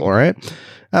harming people, right?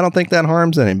 I don't think that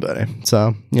harms anybody.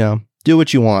 So do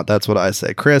what you want. That's what I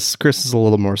say. Chris is a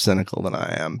little more cynical than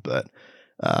I am, but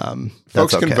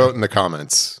folks can vote in the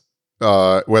comments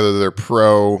whether they're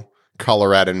pro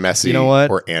Coloradan Messi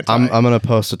or anti. I'm going to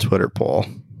post a Twitter poll.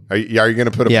 Are you going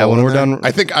to put a poll when in we're there? done?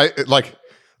 I think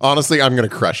honestly, I'm going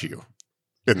to crush you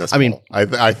in this. I mean,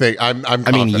 I think I'm confident.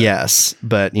 I mean, yes,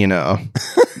 but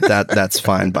that's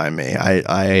fine by me.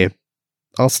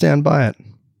 I'll stand by it.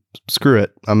 Screw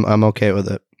it. I'm okay with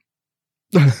it.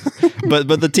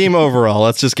 but the team overall,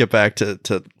 let's just get back to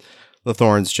the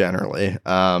Thorns generally.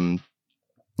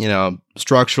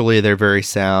 Structurally, they're very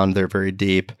sound. They're very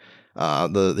deep.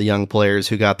 The young players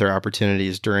who got their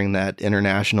opportunities during that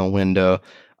international window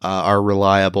are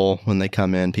reliable when they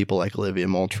come in. People like Olivia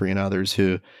Moultrie and others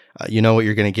who, what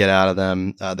you're going to get out of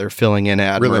them. They're filling in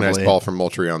admirably. Really nice ball from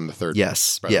Moultrie on the third.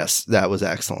 Yes, that was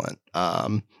excellent.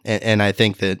 And I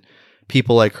think that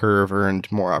people like her have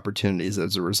earned more opportunities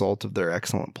as a result of their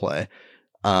excellent play.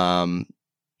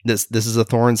 This is a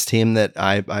Thorns team that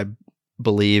I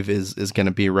believe is going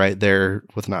to be right there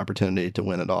with an opportunity to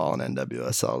win it all in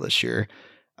NWSL this year.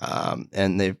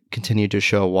 And they've continued to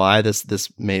show why. This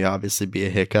may obviously be a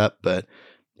hiccup, but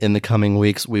in the coming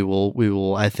weeks, we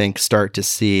will I think start to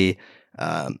see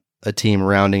a team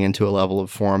rounding into a level of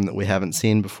form that we haven't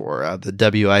seen before. The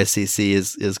WICC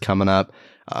is coming up.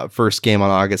 First game on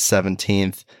August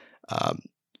 17th.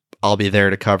 I'll be there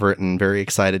to cover it and very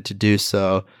excited to do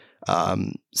so.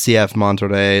 CF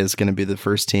Monterrey is going to be the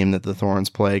first team that the Thorns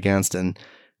play against. And,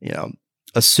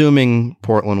 assuming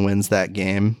Portland wins that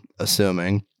game,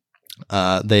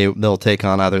 they'll take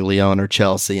on either Lyon or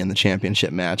Chelsea in the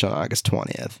championship match on August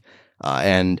 20th.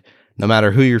 And no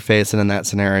matter who you're facing in that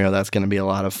scenario, that's going to be a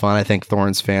lot of fun. I think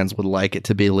Thorns fans would like it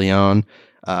to be Lyon,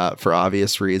 for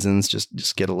obvious reasons.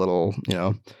 Just get a little,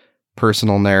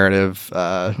 personal narrative,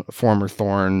 former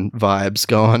Thorn vibes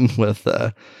going with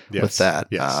that.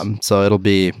 Yes. So it'll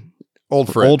be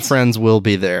old friends will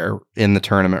be there in the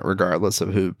tournament, regardless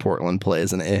of who Portland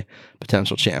plays in a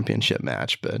potential championship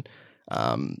match. But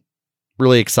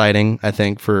really exciting, I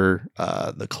think, for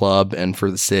the club and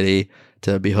for the city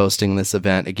to be hosting this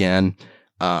event again,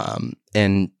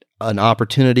 and an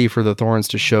opportunity for the Thorns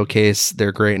to showcase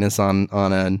their greatness on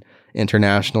an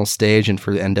international stage, and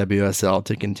for the NWSL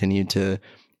to continue to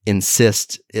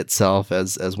insist itself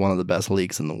as one of the best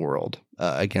leagues in the world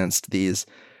against these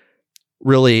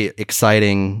really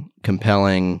exciting,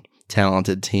 compelling,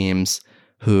 talented teams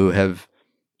who have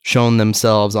shown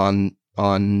themselves on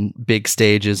big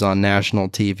stages on national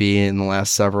TV in the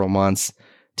last several months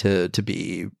to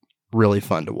be really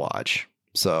fun to watch.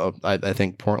 So I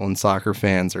think Portland soccer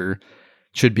fans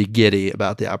should be giddy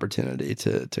about the opportunity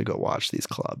to go watch these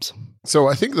clubs. So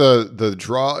I think the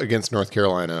draw against North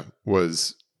Carolina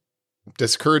was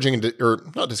discouraging, or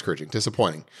not discouraging,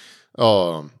 disappointing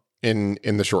in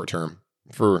the short term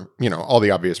for, all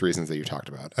the obvious reasons that you talked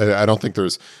about. I don't think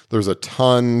there's a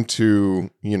ton to,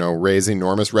 raise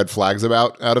enormous red flags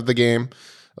out of the game.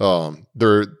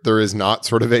 There is not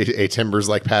sort of a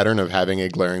Timbers-like pattern of having a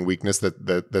glaring weakness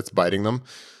that's biting them.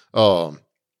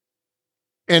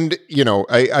 And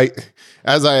I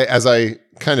as I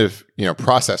kind of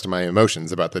processed my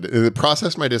emotions about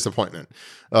processed my disappointment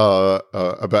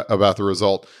about the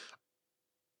result.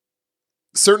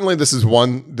 Certainly, this is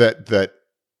one that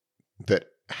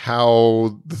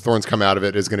how the Thorns come out of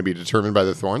it is going to be determined by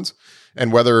the Thorns,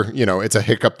 and whether it's a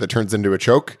hiccup that turns into a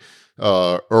choke,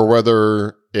 or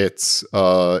whether it's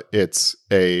a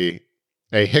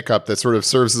hiccup that sort of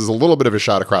serves as a little bit of a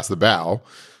shot across the bow.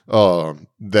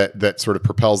 That sort of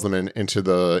propels them into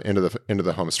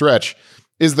the home stretch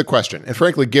is the question. And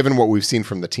frankly, given what we've seen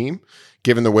from the team,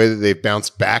 given the way that they've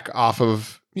bounced back off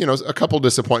of a couple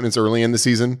disappointments early in the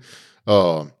season,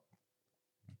 to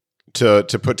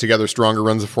put together stronger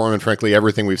runs of form, and frankly,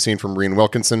 everything we've seen from Reen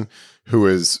Wilkinson, who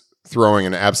is throwing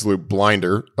an absolute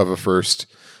blinder of a first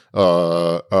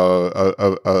of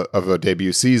a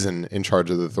debut season in charge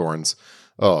of the Thorns.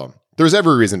 There's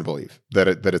every reason to believe that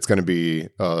it's going to be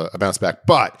a bounce back,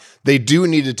 but they do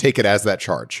need to take it as that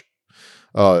charge.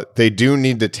 They do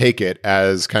need to take it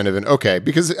as kind of an okay,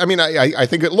 because I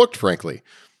think it looked, frankly,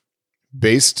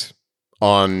 based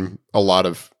on a lot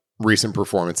of recent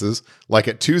performances, like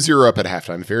at 2-0 up at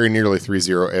halftime, very nearly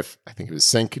 3-0 if I think it was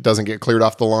Sink doesn't get cleared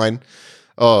off the line.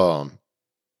 At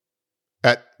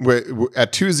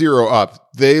 2-0 up,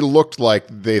 they looked like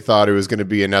they thought it was going to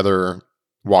be another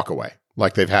walk away,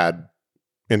 like they've had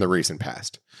in the recent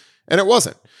past. And it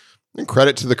wasn't. And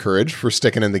credit to the Courage for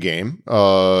sticking in the game,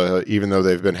 even though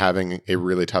they've been having a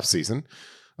really tough season.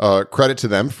 Credit to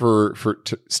them for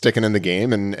sticking in the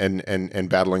game and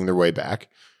battling their way back.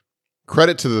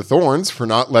 Credit to the Thorns for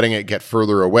not letting it get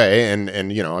further away. And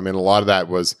a lot of that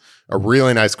was a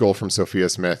really nice goal from Sophia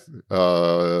Smith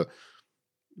that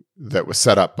was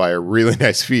set up by a really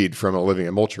nice feed from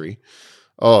Olivia Moultrie.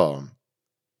 But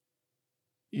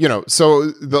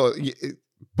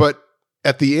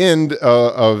at the end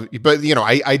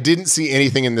I didn't see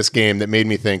anything in this game that made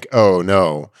me think, oh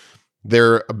no,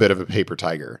 they're a bit of a paper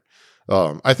tiger.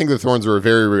 I think the Thorns are a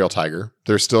very real tiger.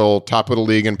 They're still top of the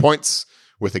league in points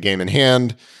with a game in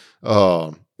hand.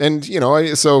 So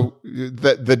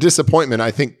the disappointment,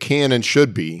 I think, can and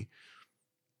should be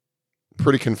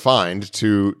pretty confined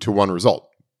to one result.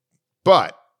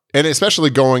 But, and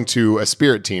especially going to a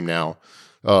Spirit team now,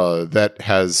 that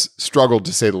has struggled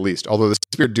to say the least. Although the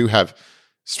Spirit do have,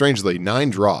 strangely, 9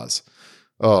 draws.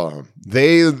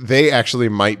 They actually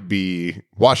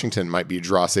Washington might be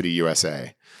Draw City,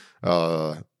 USA.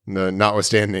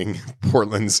 Notwithstanding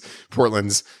Portland's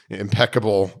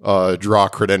impeccable draw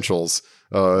credentials,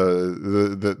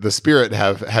 the Spirit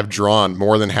have drawn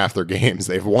more than half their games.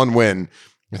 They have one win.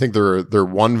 I think they're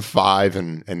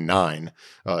 1-5-9,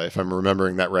 if I'm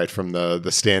remembering that right from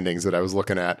the standings that I was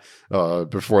looking at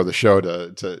before the show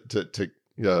to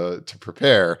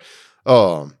prepare.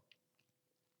 But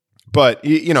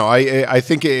I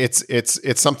think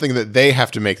it's something that they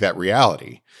have to make that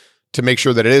reality to make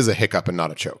sure that it is a hiccup and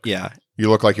not a choke. Yeah, you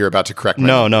look like you're about to correct my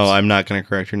numbers. No, I'm not going to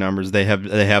correct your numbers. They have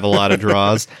a lot of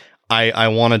draws. I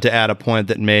wanted to add a point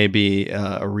that may be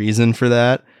a reason for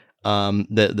that.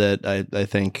 That I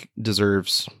think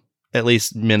deserves at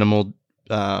least minimal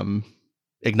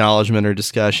acknowledgement or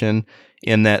discussion,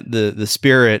 in that the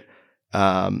Spirit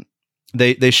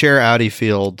they share Audi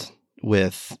Field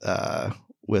with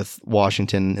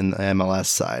Washington in the MLS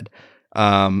side,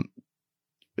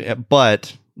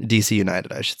 but DC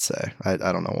United, I should say. I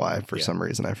don't know why, for some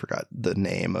reason I forgot the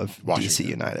name of Washington. DC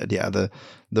United. Yeah, the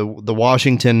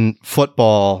Washington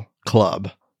Football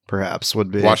Club. Perhaps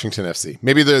would be Washington FC.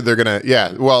 Maybe they're gonna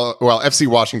Well, FC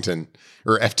Washington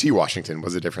or FT Washington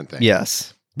was a different thing.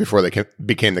 Yes, before they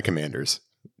became the Commanders.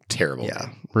 Terrible. Yeah,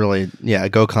 really. Yeah,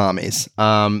 go commies.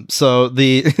 So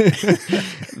the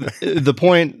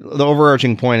the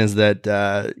overarching point is that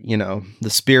the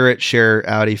Spirit share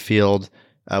Audi Field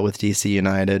with DC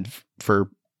United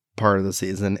for part of the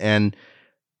season, and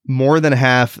more than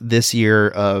half this year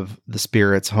of the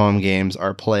Spirit's home games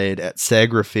are played at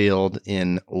Segra Field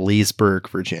in Leesburg,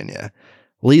 Virginia.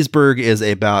 Leesburg is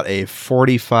about a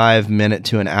 45-minute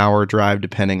to an hour drive,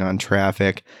 depending on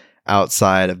traffic,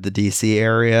 outside of the DC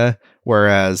area,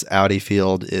 whereas Audi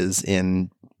Field is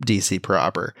in DC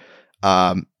proper.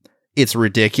 It's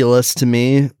ridiculous to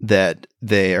me that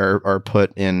they are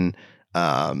put in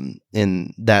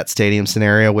that stadium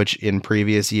scenario, which in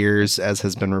previous years, as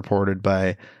has been reported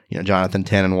by Jonathan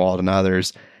Tannenwald and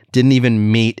others, didn't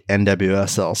even meet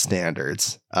NWSL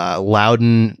standards.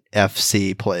 Loudoun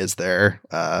FC plays there.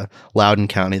 Loudoun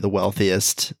County, the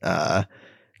wealthiest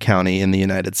county in the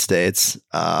United States.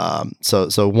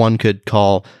 So one could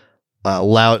call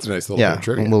Loudoun. Nice little bit of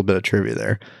trivia. A little bit of trivia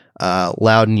there.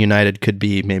 Loudoun United could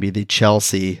be maybe the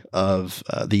Chelsea of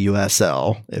the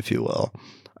USL, if you will.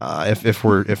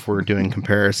 If we're doing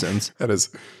comparisons,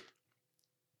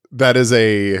 that is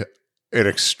an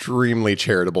extremely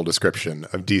charitable description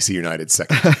of DC United's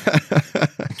second.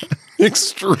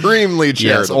 Extremely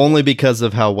charitable. Yes, only because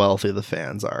of how wealthy the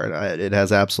fans are. It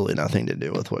has absolutely nothing to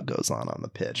do with what goes on the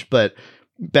pitch. But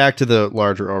back to the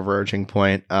larger overarching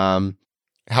point.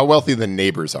 How wealthy the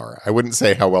neighbors are. I wouldn't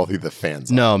say how wealthy the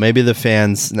fans are. No, maybe the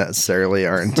fans necessarily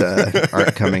aren't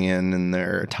coming in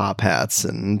their top hats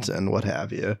and what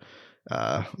have you.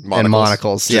 And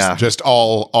monocles. Just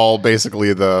all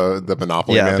basically the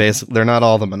Monopoly man. Basically, they're not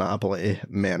all the Monopoly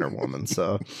man or woman.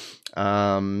 So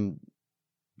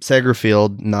Segra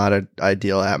Field, not an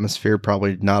ideal atmosphere,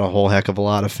 probably not a whole heck of a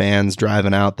lot of fans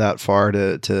driving out that far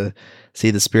to see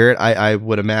the Spirit. I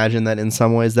would imagine that in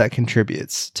some ways that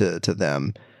contributes to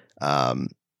them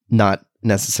not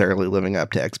necessarily living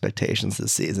up to expectations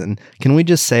this season. Can we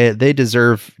just say it? They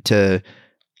deserve to,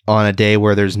 on a day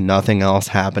where there's nothing else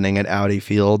happening at Audi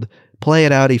Field, play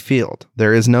at Audi Field.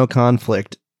 There is no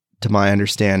conflict, to my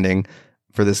understanding,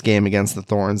 for this game against the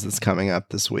Thorns that's coming up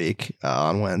this week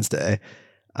on Wednesday.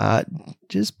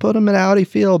 Just put them at Audi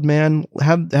Field, man.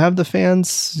 Have the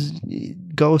fans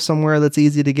go somewhere that's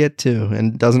easy to get to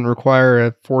and doesn't require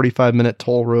a 45-minute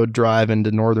toll road drive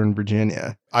into Northern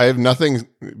Virginia. I have nothing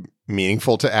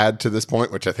meaningful to add to this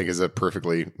point, which I think is a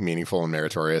perfectly meaningful and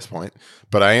meritorious point.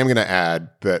 But I am going to add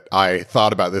that I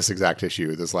thought about this exact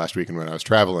issue this last weekend when I was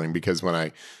traveling, because when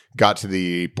I got to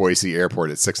the Boise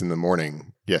airport at 6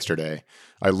 a.m. yesterday,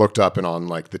 I looked up, and on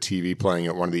like the TV playing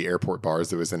at one of the airport bars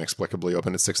that was inexplicably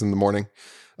open at 6 a.m.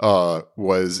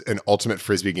 Was an ultimate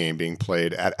Frisbee game being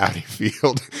played at Audi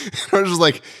Field. I was just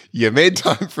like, you made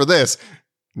time for this.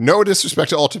 No disrespect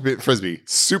to Ultimate Frisbee.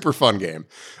 Super fun game.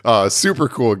 Super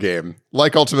cool game.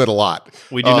 Like Ultimate a lot.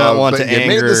 We do not want to anger. You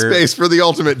made the space for the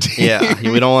Ultimate team. Yeah,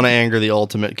 we don't want to anger the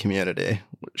Ultimate community.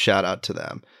 Shout out to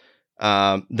them.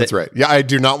 That's right. Yeah, I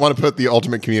do not want to put the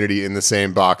Ultimate community in the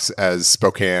same box as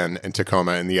Spokane and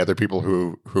Tacoma and the other people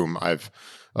whom I've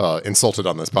insulted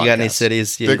on this podcast. You got any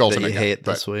cities that you hate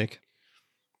this week?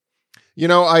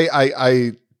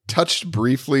 I touched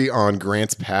briefly on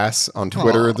Grants Pass on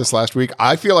Twitter this last week.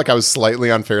 I feel like I was slightly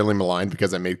unfairly maligned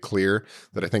because I made clear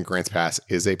that I think Grants Pass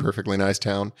is a perfectly nice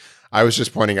town. I was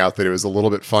just pointing out that it was a little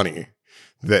bit funny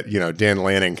that, Dan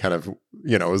Lanning kind of,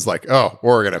 was like, oh,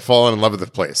 Oregon, I've fallen in love with the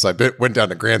place. So I went down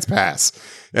to Grants Pass.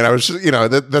 And I was just,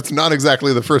 that's not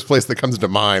exactly the first place that comes to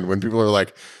mind when people are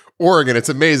like, Oregon, it's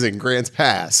amazing, Grants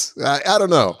Pass. I don't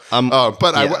know.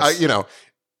 But yes.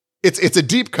 It's a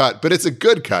deep cut, but it's a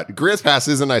good cut. Grants Pass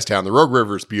is a nice town. The Rogue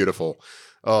River is beautiful.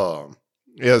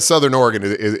 Southern Oregon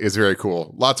is very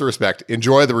cool. Lots of respect.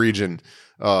 Enjoy the region.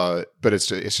 But it's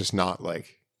just not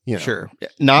like, sure,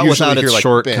 not without its like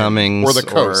shortcomings or the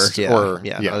coast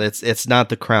it's not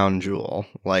the crown jewel.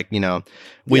 Like,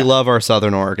 we love our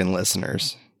Southern Oregon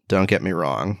listeners. Don't get me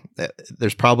wrong.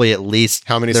 There's probably at least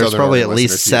how many? There's Southern probably Oregon at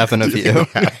least 7 of you,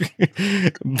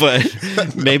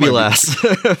 but maybe less.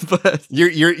 But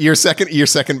your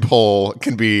second poll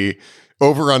can be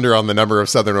over under on the number of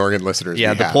Southern Oregon listeners.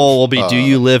 Yeah, the poll will be: do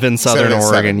you live in Southern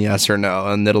Oregon? Yes or no,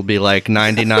 and it'll be like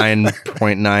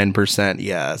 99.9%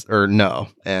 yes or no,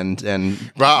 and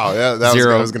wow, yeah, that was,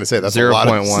 I was going to say that's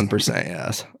 0.1%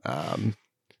 yes.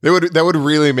 That would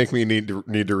really make me need to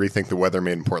rethink the Weather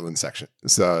Made in Portland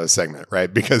segment,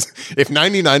 right? Because if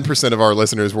 99% of our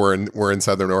listeners were in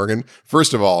Southern Oregon,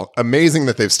 first of all, amazing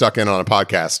that they've stuck in on a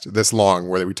podcast this long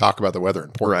where we talk about the weather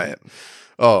in Portland.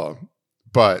 Right.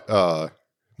 But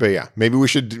yeah, maybe we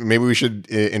should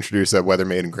introduce a Weather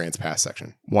Made in Grants Pass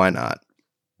section. Why not?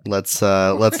 Let's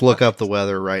look up the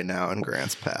weather right now in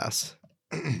Grants Pass.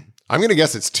 I'm going to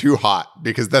guess it's too hot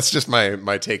because that's just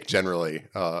my take generally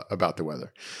about the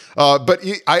weather. But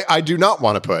I do not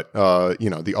want to put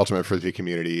the Ultimate Frisbee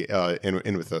community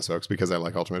in with those folks because I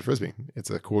like Ultimate Frisbee. It's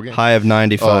a cool game. High of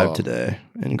 95 today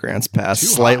in Grants Pass.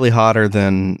 Slightly hotter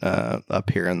than up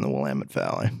here in the Willamette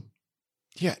Valley.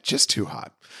 Yeah, just too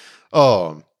hot.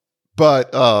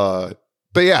 But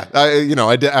yeah,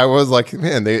 I was like,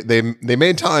 man, they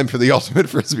made time for the Ultimate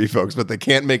Frisbee folks, but they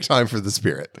can't make time for the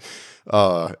Spirit.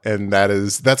 And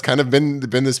that's kind of been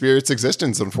the Spirit's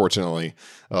existence, unfortunately,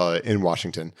 in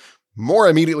Washington. More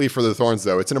immediately for the Thorns,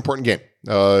 though, it's an important game,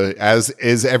 as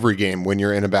is every game when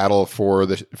you're in a battle for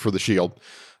the Shield.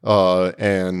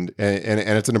 And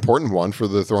it's an important one for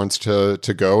the Thorns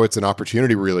to go. It's an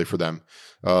opportunity really for them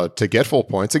to get full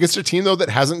points against a team, though, that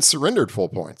hasn't surrendered full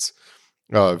points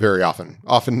very often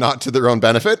not to their own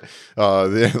benefit.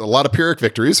 A lot of Pyrrhic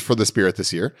victories for the Spirit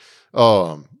this year.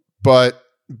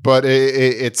 But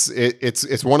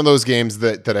it's one of those games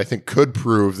that I think could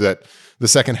prove that the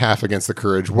second half against the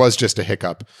Courage was just a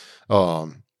hiccup,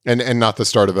 and not the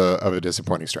start of a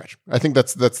disappointing stretch. I think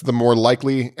that's the more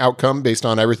likely outcome based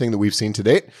on everything that we've seen to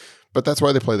date. But that's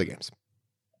why they play the games.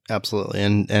 Absolutely.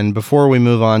 And before we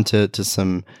move on to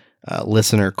some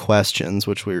listener questions,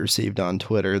 which we received on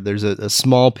Twitter, there's a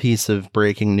small piece of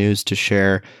breaking news to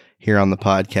share here on the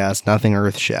podcast. Nothing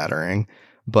earth-shattering.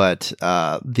 But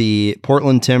the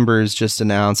Portland Timbers just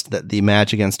announced that the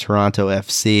match against Toronto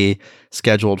FC,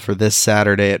 scheduled for this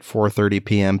Saturday at 4:30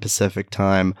 p.m. Pacific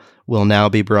time, will now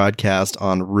be broadcast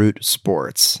on Root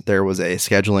Sports. There was a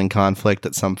scheduling conflict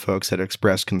that some folks had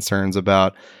expressed concerns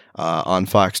about on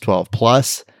Fox 12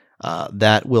 Plus.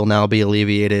 That will now be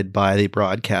alleviated by the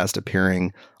broadcast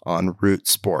appearing on Root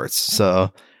Sports.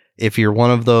 So if you're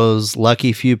one of those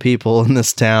lucky few people in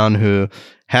this town who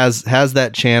has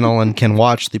that channel and can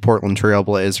watch the Portland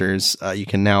Trailblazers, you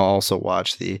can now also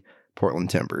watch the Portland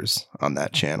Timbers on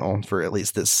that channel for at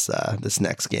least this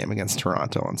next game against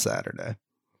Toronto on Saturday.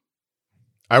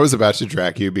 I was about to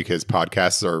drag you because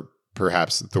podcasts are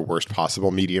perhaps the worst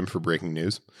possible medium for breaking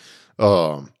news.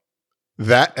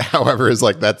 That, however, is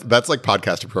like that's like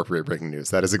podcast appropriate breaking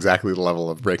news. That is exactly the level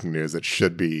of breaking news that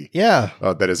should be. Yeah,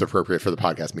 that is appropriate for the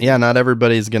podcast medium. Yeah, not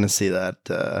everybody's going to see that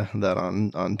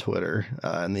on Twitter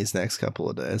in these next couple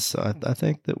of days. So I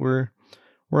think that we're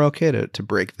okay to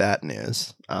break that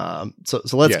news. So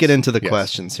let's get into the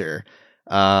questions here.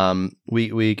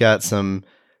 We got some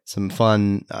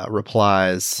fun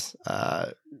replies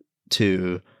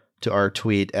to our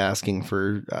tweet asking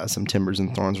for some Timbers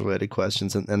and Thorns related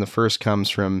questions. And the first comes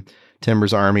from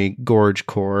Timbers Army Gorge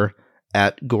Core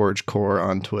at Gorge Core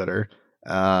on Twitter.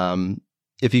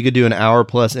 If you could do an hour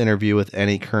plus interview with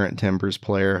any current Timbers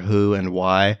player, who and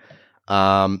why?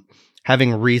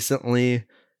 Having recently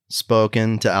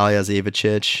spoken to Aljaž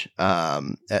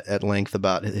Ivačić at length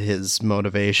about his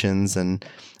motivations and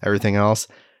everything else,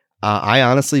 I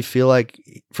honestly feel like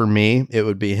for me, it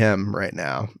would be him right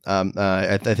now.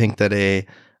 I think that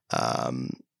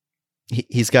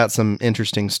he's got some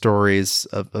interesting stories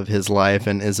of his life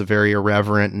and is a very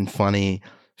irreverent and funny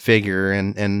figure.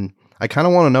 And I kind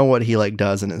of want to know what he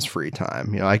does in his free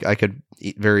time. I could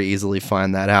very easily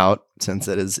find that out since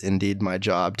it is indeed my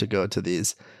job to go to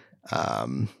these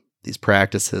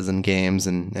practices and games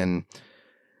and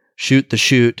shoot the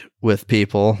shoot with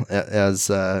people as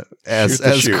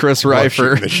Chris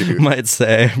Reifer might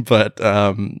say. But,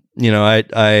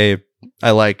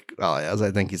 I like Aljaž.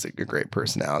 I think he's a great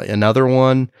personality. Another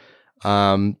one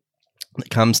that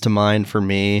comes to mind for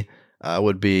me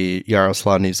would be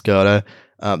Jaroslav Niezgoda.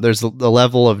 There's a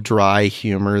level of dry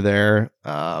humor there.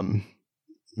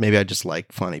 Maybe I just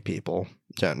like funny people.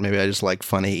 Maybe I just like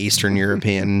funny Eastern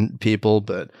European people,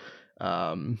 but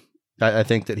I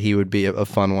think that he would be a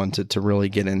fun one to really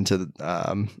get into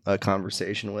a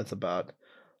conversation with about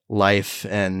life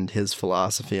and his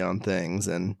philosophy on things,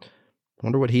 and I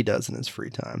wonder what he does in his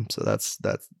free time. So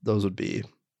those would be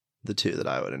the two that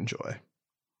I would enjoy.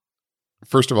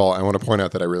 First of all, I want to point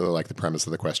out that I really like the premise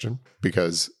of the question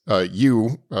because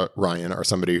you, Ryan, are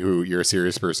somebody who you're a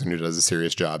serious person who does a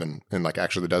serious job and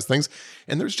actually does things.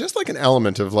 And there's just an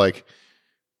element of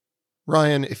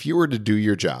Ryan, if you were to do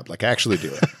your job, actually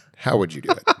do it, how would you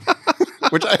do it?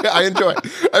 Which I enjoy.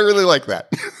 I really like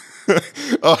that.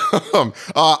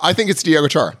 I think it's Diego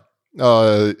Chara.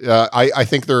 I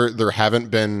think there haven't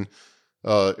been,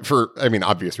 for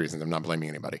obvious reasons, I'm not blaming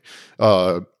anybody,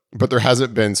 but there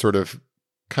hasn't been sort of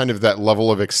kind of that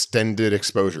level of extended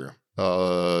exposure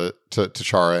to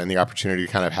Chara and the opportunity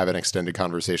to kind of have an extended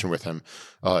conversation with him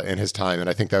in his time. And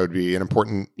I think that would be an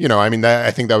important,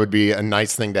 I think that would be a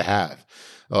nice thing to have,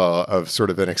 of sort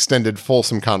of an extended,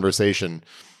 fulsome conversation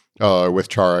with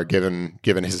Chara, given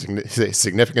his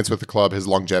significance with the club, his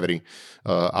longevity,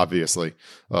 obviously,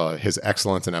 his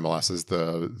excellence in MLS is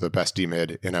the best D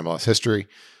mid in MLS history.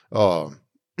 I'm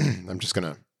just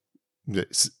gonna,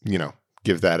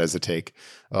 give that as a take,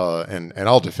 and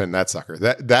I'll defend that sucker.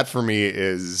 That for me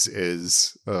is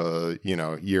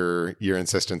your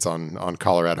insistence on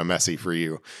Colorado Messi for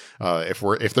you.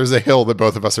 If there's a hill that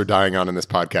both of us are dying on in this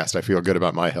podcast, I feel good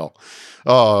about my hill.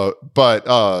 But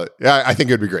I think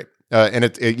it would be great. And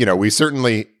it we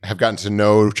certainly have gotten to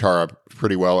know Chara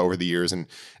pretty well over the years, and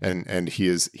he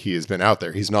has been out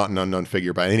there. He's not an unknown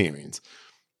figure by any means.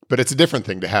 But it's a different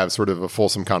thing to have sort of a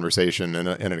fulsome conversation and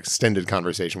an extended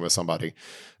conversation with somebody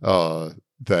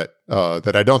that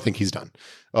I don't think he's done,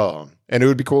 and it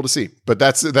would be cool to see. But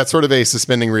that's sort of a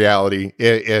suspending reality.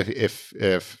 If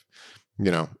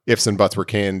ifs and buts were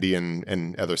candy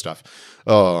and other stuff,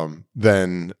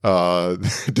 then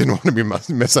didn't want to be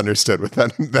misunderstood with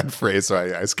that phrase, so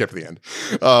I skipped the end.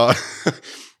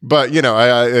 But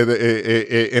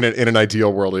in an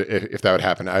ideal world, if that would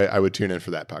happen, I would tune in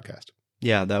for that podcast.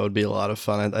 Yeah, that would be a lot of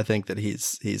fun. I think that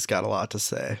he's got a lot to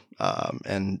say,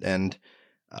 and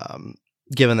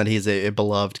given that he's a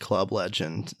beloved club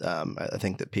legend, I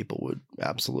think that people would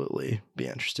absolutely be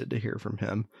interested to hear from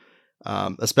him,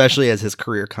 especially as his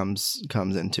career comes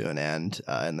into an end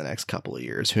in the next couple of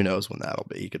years. Who knows when that'll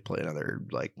be? He could play another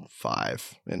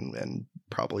 5 and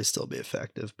probably still be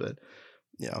effective, but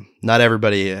not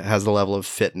everybody has the level of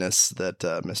fitness that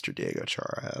Mr. Diego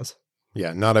Chara has.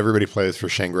 Yeah, not everybody plays for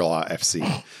Shangri-La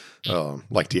FC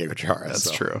like Diego Chara. That's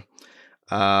true.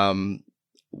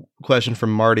 Question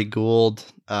from Marty Gould.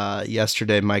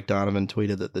 Yesterday, Mike Donovan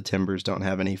tweeted that the Timbers don't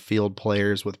have any field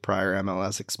players with prior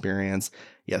MLS experience.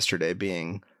 Yesterday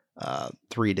being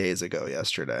 3 days ago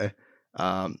yesterday.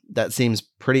 That seems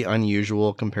pretty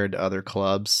unusual compared to other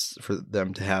clubs for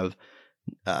them to have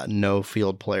no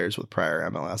field players with prior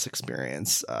MLS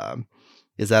experience.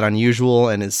 Is that unusual,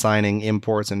 and is signing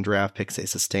imports and draft picks a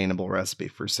sustainable recipe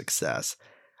for success?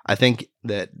 I think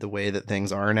that the way that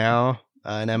things are now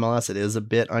in MLS, it is a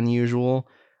bit unusual,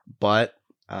 but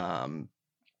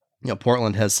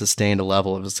Portland has sustained a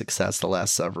level of success the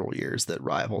last several years that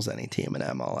rivals any team in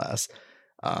MLS.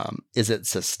 Is it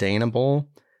sustainable?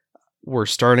 We're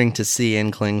starting to see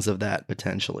inklings of that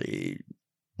potentially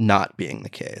not being the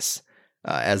case.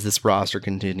 As this roster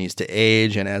continues to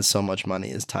age and as so much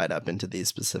money is tied up into these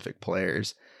specific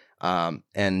players.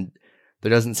 And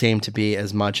there doesn't seem to be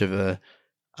as much of a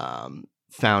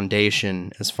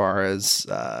foundation as far as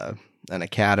an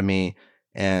academy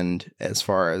and as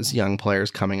far as young players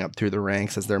coming up through the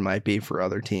ranks as there might be for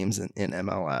other teams in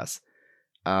MLS.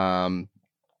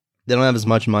 They don't have as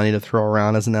much money to throw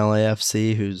around as an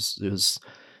LAFC who's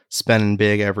spending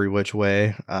big every which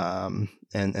way.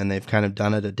 And they've kind of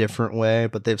done it a different way,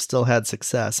 but they've still had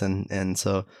success. And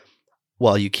so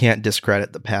while you can't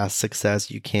discredit the past success,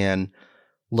 you can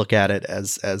look at it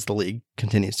as the league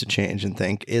continues to change and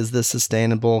think, is this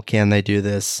sustainable? Can they do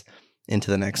this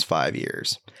into the next 5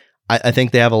 years? I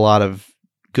think they have a lot of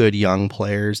good young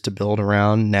players to build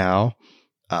around now.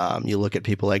 You look at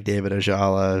people like David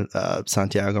Ajala,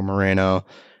 Santiago Moreno,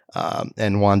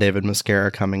 and Juan David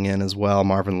Mosquera coming in as well,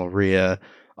 Marvin Loria,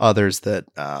 others that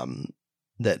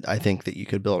I think that you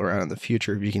could build around in the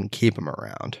future if you can keep them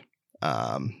around.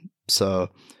 So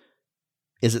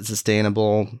is it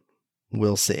sustainable?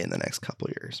 We'll see in the next couple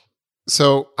of years.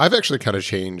 So I've actually kind of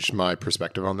changed my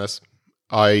perspective on this.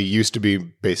 I used to be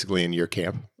basically in your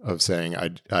camp of saying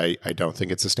I don't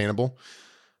think it's sustainable.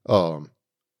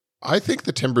 I think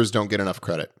the Timbers don't get enough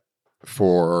credit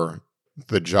for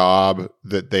the job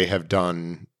that they have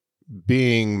done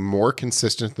being more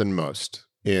consistent than most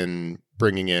in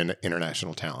bringing in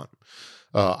international talent.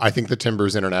 I think the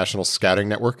Timbers' international scouting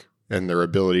network and their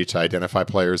ability to identify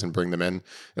players and bring them in,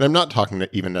 and I'm not talking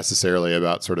even necessarily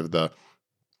about sort of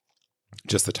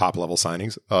just the top level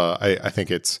signings. I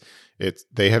think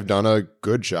they have done a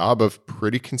good job of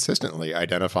pretty consistently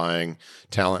identifying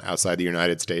talent outside the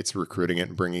United States, recruiting it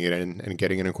and bringing it in and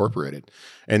getting it incorporated.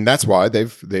 And that's why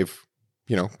they've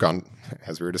gone,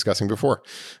 as we were discussing before,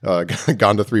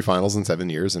 gone to 3 finals in 7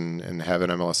 years and have an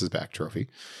MLS's back trophy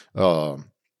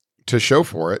to show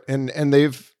for it. And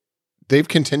they've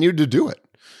continued to do it.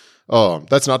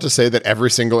 That's not to say that every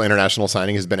single international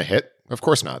signing has been a hit. Of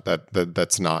course not.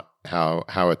 That's not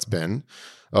how it's been.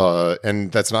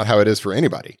 And that's not how it is for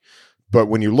anybody. But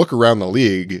when you look around the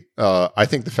league, I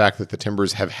think the fact that the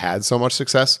Timbers have had so much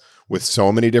success with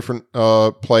so many different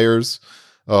players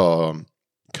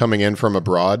coming in from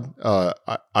abroad,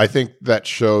 I think that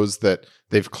shows that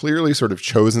they've clearly sort of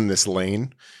chosen this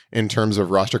lane in terms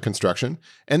of roster construction,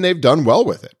 and they've done well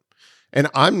with it. And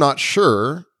I'm not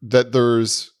sure that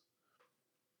there's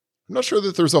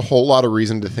a whole lot of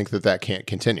reason to think that can't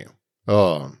continue.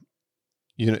 As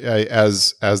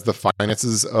the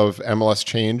finances of MLS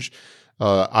change,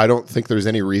 I don't think there's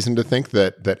any reason to think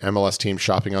that MLS teams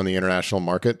shopping on the international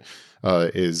market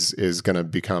is going to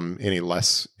become any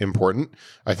less important.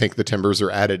 I think the Timbers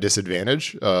are at a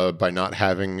disadvantage by not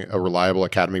having a reliable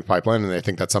academy pipeline, and I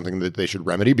think that's something that they should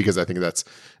remedy because I think that's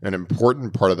an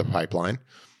important part of the pipeline.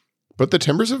 But the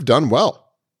Timbers have done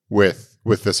well with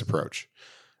this approach,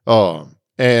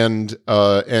 and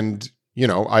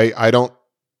I don't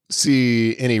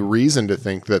see any reason to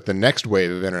think that the next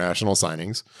wave of international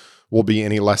signings will be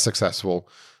any less successful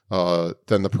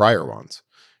than the prior ones.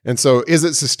 And so is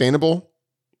it sustainable?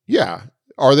 Yeah.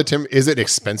 Is it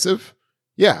expensive?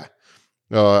 Yeah.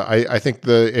 I think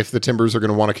if the Timbers are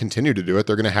going to want to continue to do it,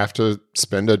 they're going to have to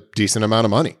spend a decent amount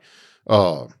of money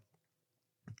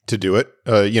to do it,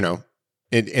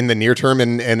 in the near term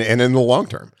and in the long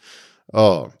term.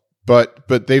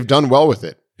 But they've done well with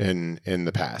it in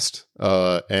the past.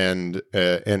 And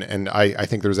I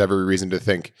think there's every reason to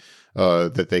think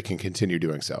that they can continue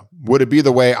doing so. Would it be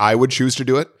the way I would choose to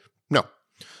do it? No.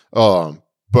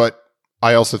 But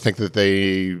I also think that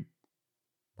they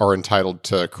are entitled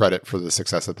to credit for the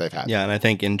success that they've had. Yeah, and I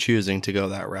think in choosing to go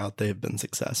that route, they've been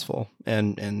successful,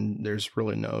 and there's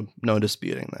really no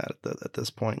disputing that at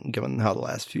this point, given how the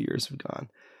last few years have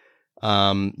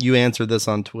gone. You answered this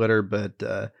on Twitter, but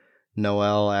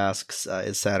Noel asks,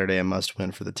 "Is Saturday a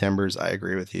must-win for the Timbers?" I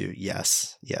agree with you.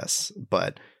 Yes,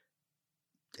 but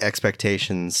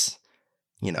expectations,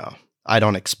 I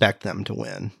don't expect them to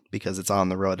win because it's on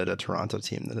the road at a Toronto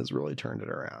team that has really turned it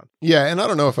around. Yeah, and I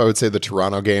don't know if I would say the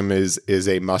Toronto game is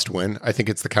a must win. I think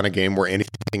it's the kind of game where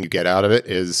anything you get out of it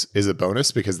is a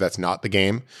bonus because that's not the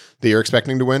game that you're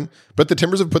expecting to win. But the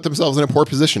Timbers have put themselves in a poor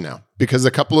position now because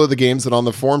a couple of the games that on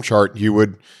the form chart you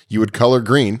would color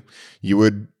green, you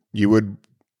would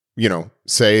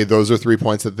say those are 3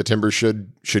 points that the Timbers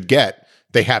should get.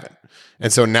 They haven't.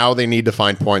 And so now they need to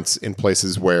find points in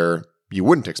places where you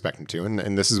wouldn't expect them to,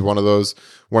 and this is one of those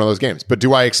games. But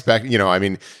do I expect? Would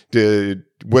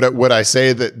I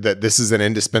say that this is an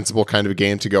indispensable kind of a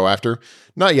game to go after?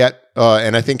 Not yet,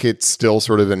 and I think it's still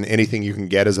sort of an anything you can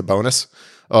get as a bonus,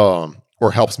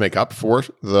 or helps make up for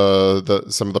the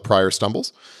some of the prior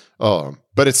stumbles.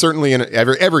 But it's certainly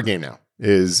every game now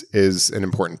is an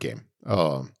important game.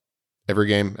 Every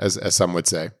game, as some would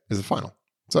say, is a final.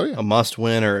 So yeah, a must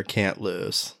win or a can't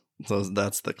lose. So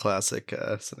that's the classic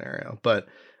scenario. But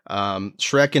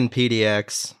Shrek and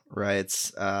PDX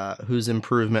writes, whose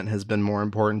improvement has been more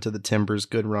important to the Timbers'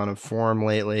 good run of form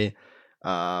lately,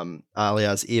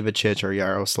 alias Ivicic or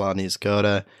Jaroslav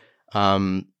Niezgoda.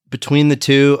 Between the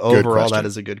two, overall, that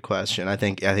is a good question. I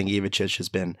think Ivicic has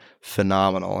been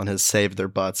phenomenal and has saved their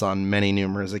butts on many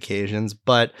numerous occasions.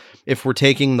 But if we're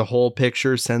taking the whole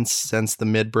picture since the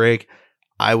mid-break,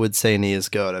 I would say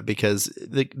Niezgoda, because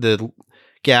the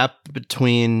gap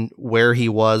between where he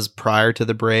was prior to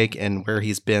the break and where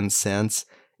he's been since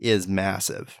is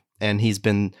massive. And he's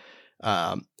been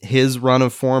his run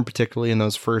of form, particularly in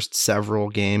those first several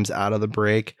games out of the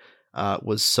break,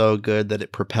 was so good that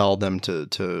it propelled them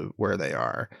to where they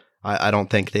are. I don't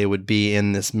think they would be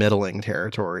in this middling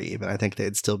territory even. I think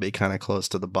they'd still be kind of close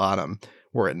to the bottom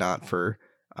were it not for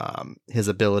his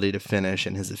ability to finish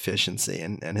and his efficiency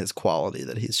and his quality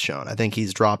that he's shown. I think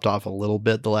he's dropped off a little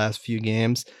bit the last few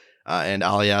games, and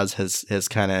Alias has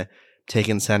kind of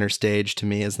taken center stage to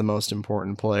me as the most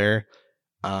important player.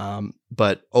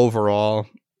 But overall,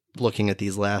 looking at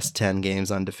these last 10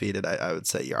 games undefeated, I would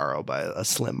say Yarrow by a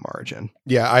slim margin.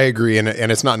 Yeah, I agree. And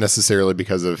it's not necessarily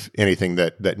because of anything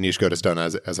that Niezgoda has done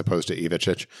as opposed to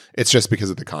Ivicic. It's just because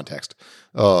of the context.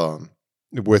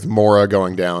 With Mora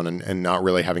going down and not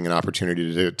really having an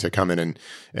opportunity to come in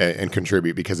and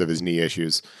contribute because of his knee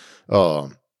issues,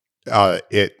 the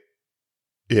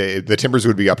Timbers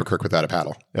would be up a creek without a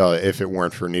paddle if it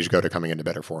weren't for Niezgoda coming into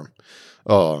better form.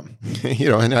 And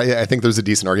I think there's a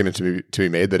decent argument to be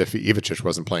made that if Ivicic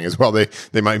wasn't playing as well,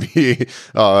 they might be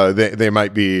they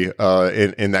might be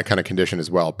in that kind of condition as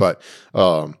well. But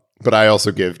I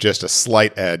also give just a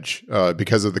slight edge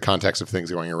because of the context of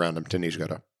things going around him to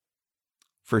Niezgoda.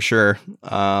 For sure.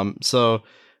 So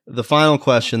the final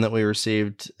question that we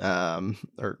received,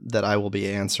 or that I will be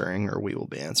answering, or we will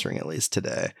be answering at least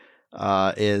today,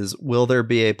 is will there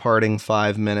be a parting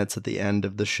 5 minutes at the end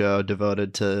of the show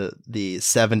devoted to the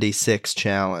 76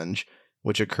 challenge,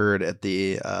 which occurred at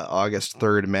the August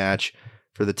 3rd match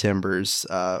for the Timbers,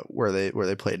 where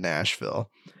they played Nashville.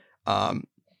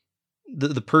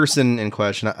 the person in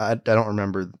question, I don't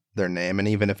remember their name, and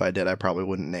even if I did, I probably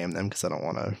wouldn't name them because I don't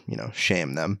want to,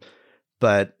 shame them.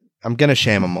 But I'm gonna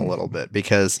shame them a little bit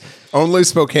because only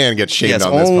Spokane gets shamed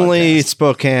on this podcast. Only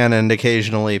Spokane and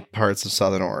occasionally parts of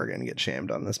Southern Oregon get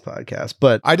shamed on this podcast.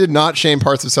 But I did not shame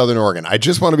parts of Southern Oregon. I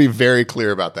just want to be very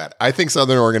clear about that. I think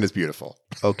Southern Oregon is beautiful.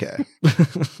 Okay.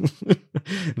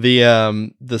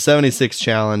 The 76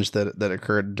 challenge that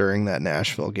occurred during that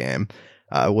Nashville game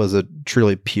was a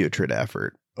truly putrid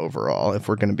effort overall, if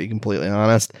we're going to be completely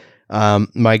honest.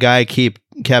 My guy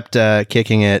kept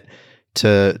kicking it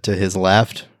to his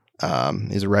left.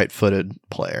 He's a right-footed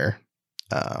player,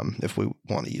 if we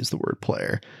want to use the word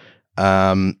player,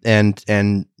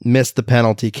 and missed the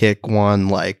penalty kick one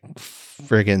like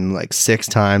friggin' like 6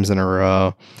 times in a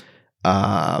row,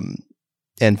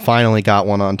 and finally got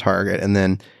one on target, and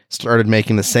then started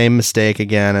making the same mistake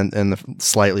again, and the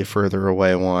slightly further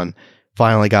away one.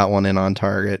 Finally got one in on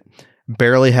target.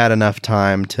 Barely had enough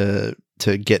time to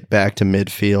get back to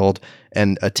midfield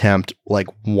and attempt like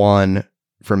one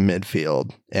from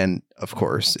midfield, and of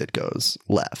course it goes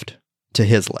left, to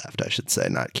his left, I should say,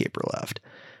 not keeper left.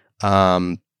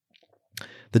 The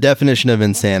definition of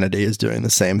insanity is doing the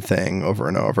same thing over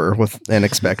and over and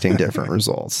expecting different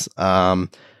results.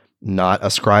 Not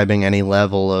ascribing any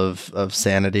level of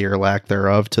sanity or lack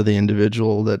thereof to the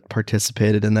individual that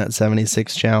participated in that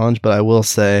 76 challenge, but I will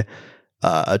say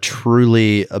a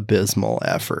truly abysmal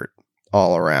effort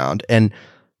all around. And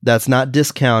that's not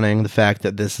discounting the fact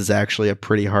that this is actually a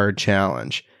pretty hard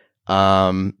challenge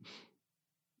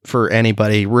for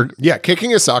anybody.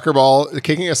 Kicking a soccer ball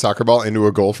into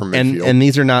a goal from midfield. And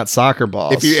these are not soccer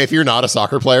balls. If you're not a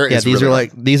soccer player, these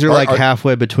are like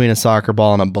halfway between a soccer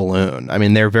ball and a balloon. I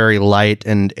mean, they're very light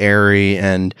and airy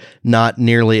and not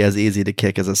nearly as easy to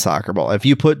kick as a soccer ball. If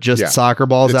you put just soccer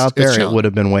balls out there, it would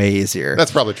have been way easier.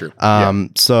 That's probably true.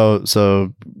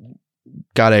 So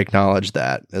got to acknowledge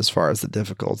that as far as the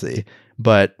difficulty.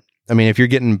 But I mean, if you're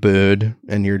getting booed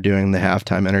and you're doing the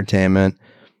halftime entertainment,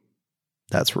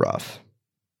 that's rough.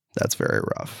 That's very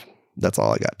rough. That's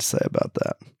all I got to say about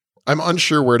that. I'm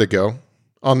unsure where to go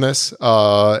on this,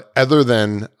 other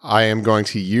than I am going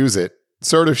to use it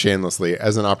sort of shamelessly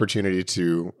as an opportunity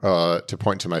to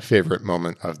point to my favorite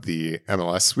moment of the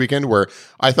MLS weekend, where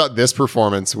I thought this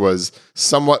performance was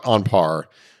somewhat on par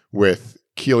with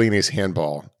Chiellini's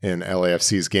handball in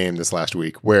LAFC's game this last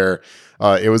week, where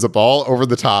it was a ball over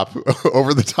the top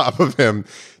of him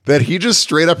that he just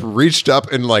straight up reached up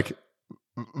and like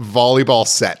volleyball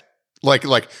set, like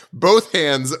both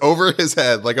hands over his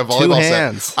head, like a volleyball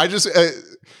set. I just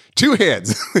 2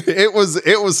 hands. It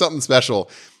was something special.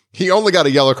 He only got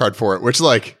a yellow card for it, which,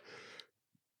 like,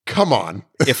 come on.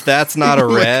 If that's not a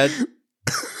red,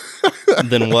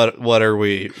 then what are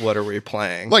we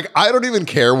playing? Like, I don't even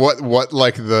care what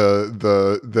like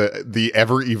the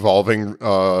ever evolving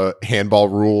handball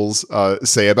rules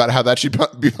say about how that should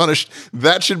be punished.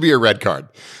 That should be a red card.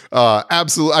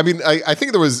 Absolutely. I mean, I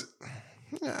think there was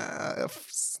a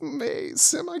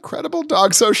semi-credible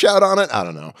Dogso shout on it. I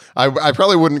don't know. I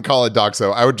probably wouldn't call it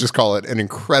Dogso. I would just call it an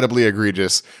incredibly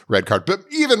egregious red card. But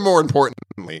even more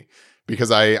importantly,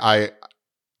 because I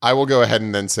will go ahead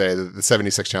and then say that the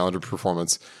 76 Challenger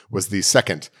performance was the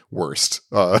second worst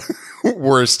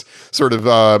sort of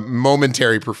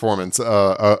momentary performance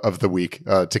of the week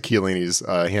to Chiellini's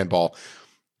handball.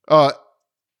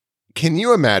 Can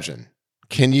you imagine?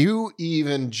 Can you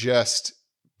even just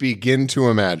begin to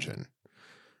imagine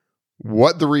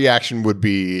what the reaction would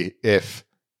be if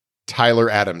Tyler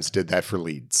Adams did that for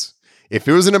Leeds? If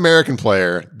it was an American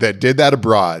player that did that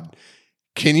abroad,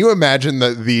 can you imagine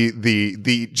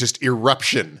the just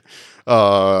eruption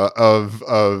of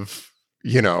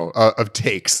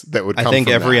takes that would come? I think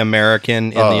from every that?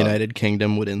 American in the United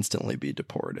Kingdom would instantly be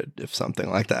deported if something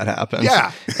like that happens.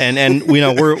 Yeah, and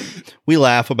we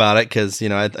laugh about it because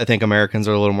I think Americans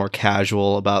are a little more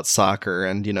casual about soccer,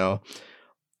 and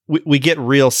we get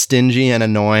real stingy and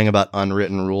annoying about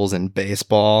unwritten rules in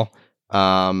baseball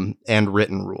and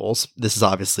written rules. This is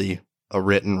obviously a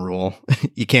written rule.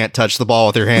 You can't touch the ball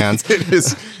with your hands. It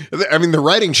is. I mean, the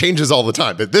writing changes all the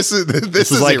time, but this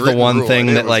is like the one rule, thing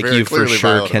that like you for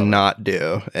sure violated. cannot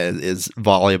do is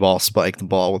volleyball spike the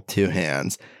ball with 2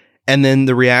 hands. And then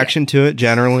the reaction to it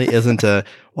generally isn't a,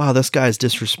 wow, this guy's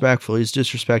disrespectful. He's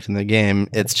disrespecting the game.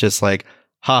 It's just like,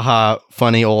 haha,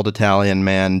 funny old Italian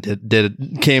man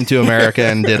came to America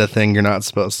and did a thing you're not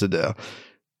supposed to do.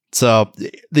 So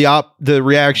the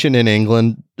reaction in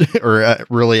England or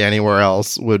really anywhere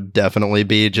else would definitely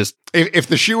be just if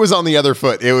the shoe was on the other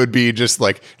foot, it would be just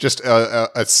a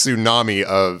tsunami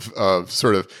of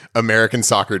sort of American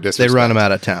soccer disrespect. They run them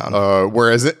out of town.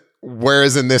 Whereas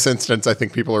Whereas in this instance, I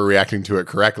think people are reacting to it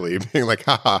correctly, being like,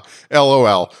 haha,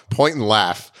 LOL, point and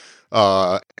laugh.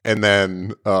 And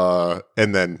then,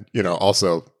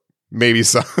 also maybe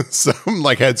some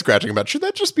like head scratching about, should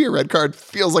that just be a red card?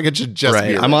 Feels like it should just be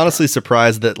a red I'm honestly card.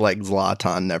 surprised that like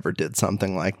Zlatan never did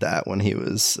something like that when he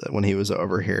was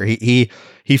over here. He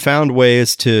found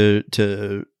ways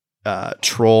to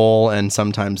troll and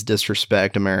sometimes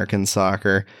disrespect American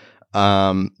soccer.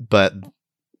 But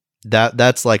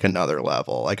that's like another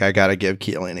level. Like I got to give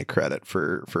Chiellini credit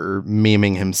for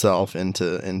memeing himself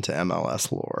into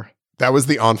MLS lore. That was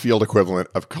the on-field equivalent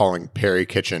of calling Perry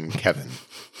Kitchen Kevin.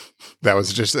 That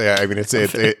was just, I mean,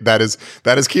 that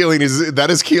is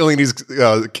Chiellini's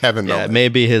Kevin Yeah, moment.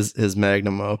 maybe his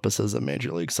magnum opus as a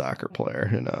Major League Soccer player.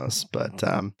 Who knows? But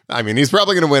I mean, he's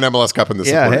probably going to win MLS Cup in the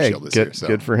Supporters Shield this year. So.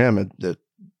 Good for him. It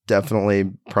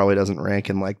definitely probably doesn't rank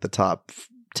in like the top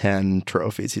 10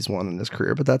 trophies he's won in his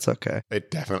career, but that's okay.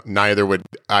 It definitely, neither would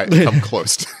I come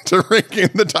close to ranking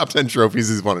the top 10 trophies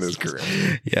he's won in his career.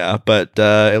 Yeah, but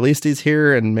at least he's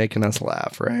here and making us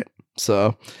laugh, right?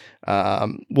 So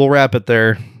we'll wrap it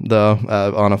there, though,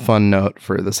 on a fun note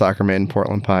for the Soccer Made in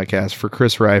Portland podcast. For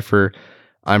Chris Reifer,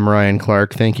 I'm Ryan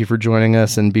Clark. Thank you for joining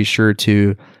us, and be sure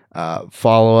to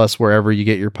follow us wherever you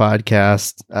get your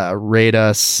podcast. Rate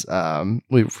us.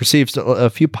 We've received a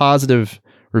few positive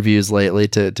reviews lately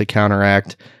to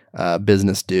counteract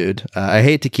Business Dude. I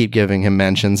hate to keep giving him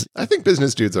mentions. I think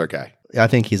Business Dude's okay. I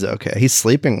think he's okay. He's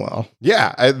sleeping well.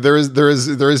 Yeah, there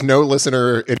is no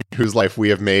listener in whose life we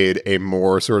have made a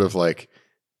more sort of like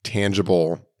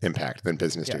tangible impact than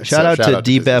Business Dude. Shout out to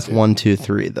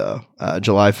DBEF123 though.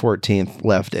 July 14th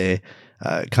left a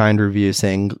kind review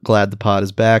saying, "Glad the pod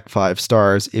is back. 5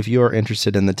 stars. If you are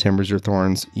interested in the Timbers or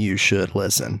Thorns, you should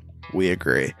listen." We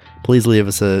agree. Please leave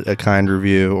us a kind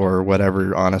review or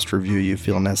whatever honest review you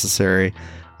feel necessary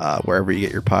wherever you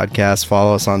get your podcasts.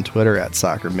 Follow us on Twitter at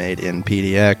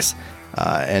SoccerMadeInPDX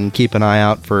and keep an eye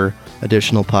out for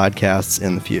additional podcasts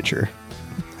in the future.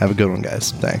 Have a good one,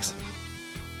 guys. Thanks.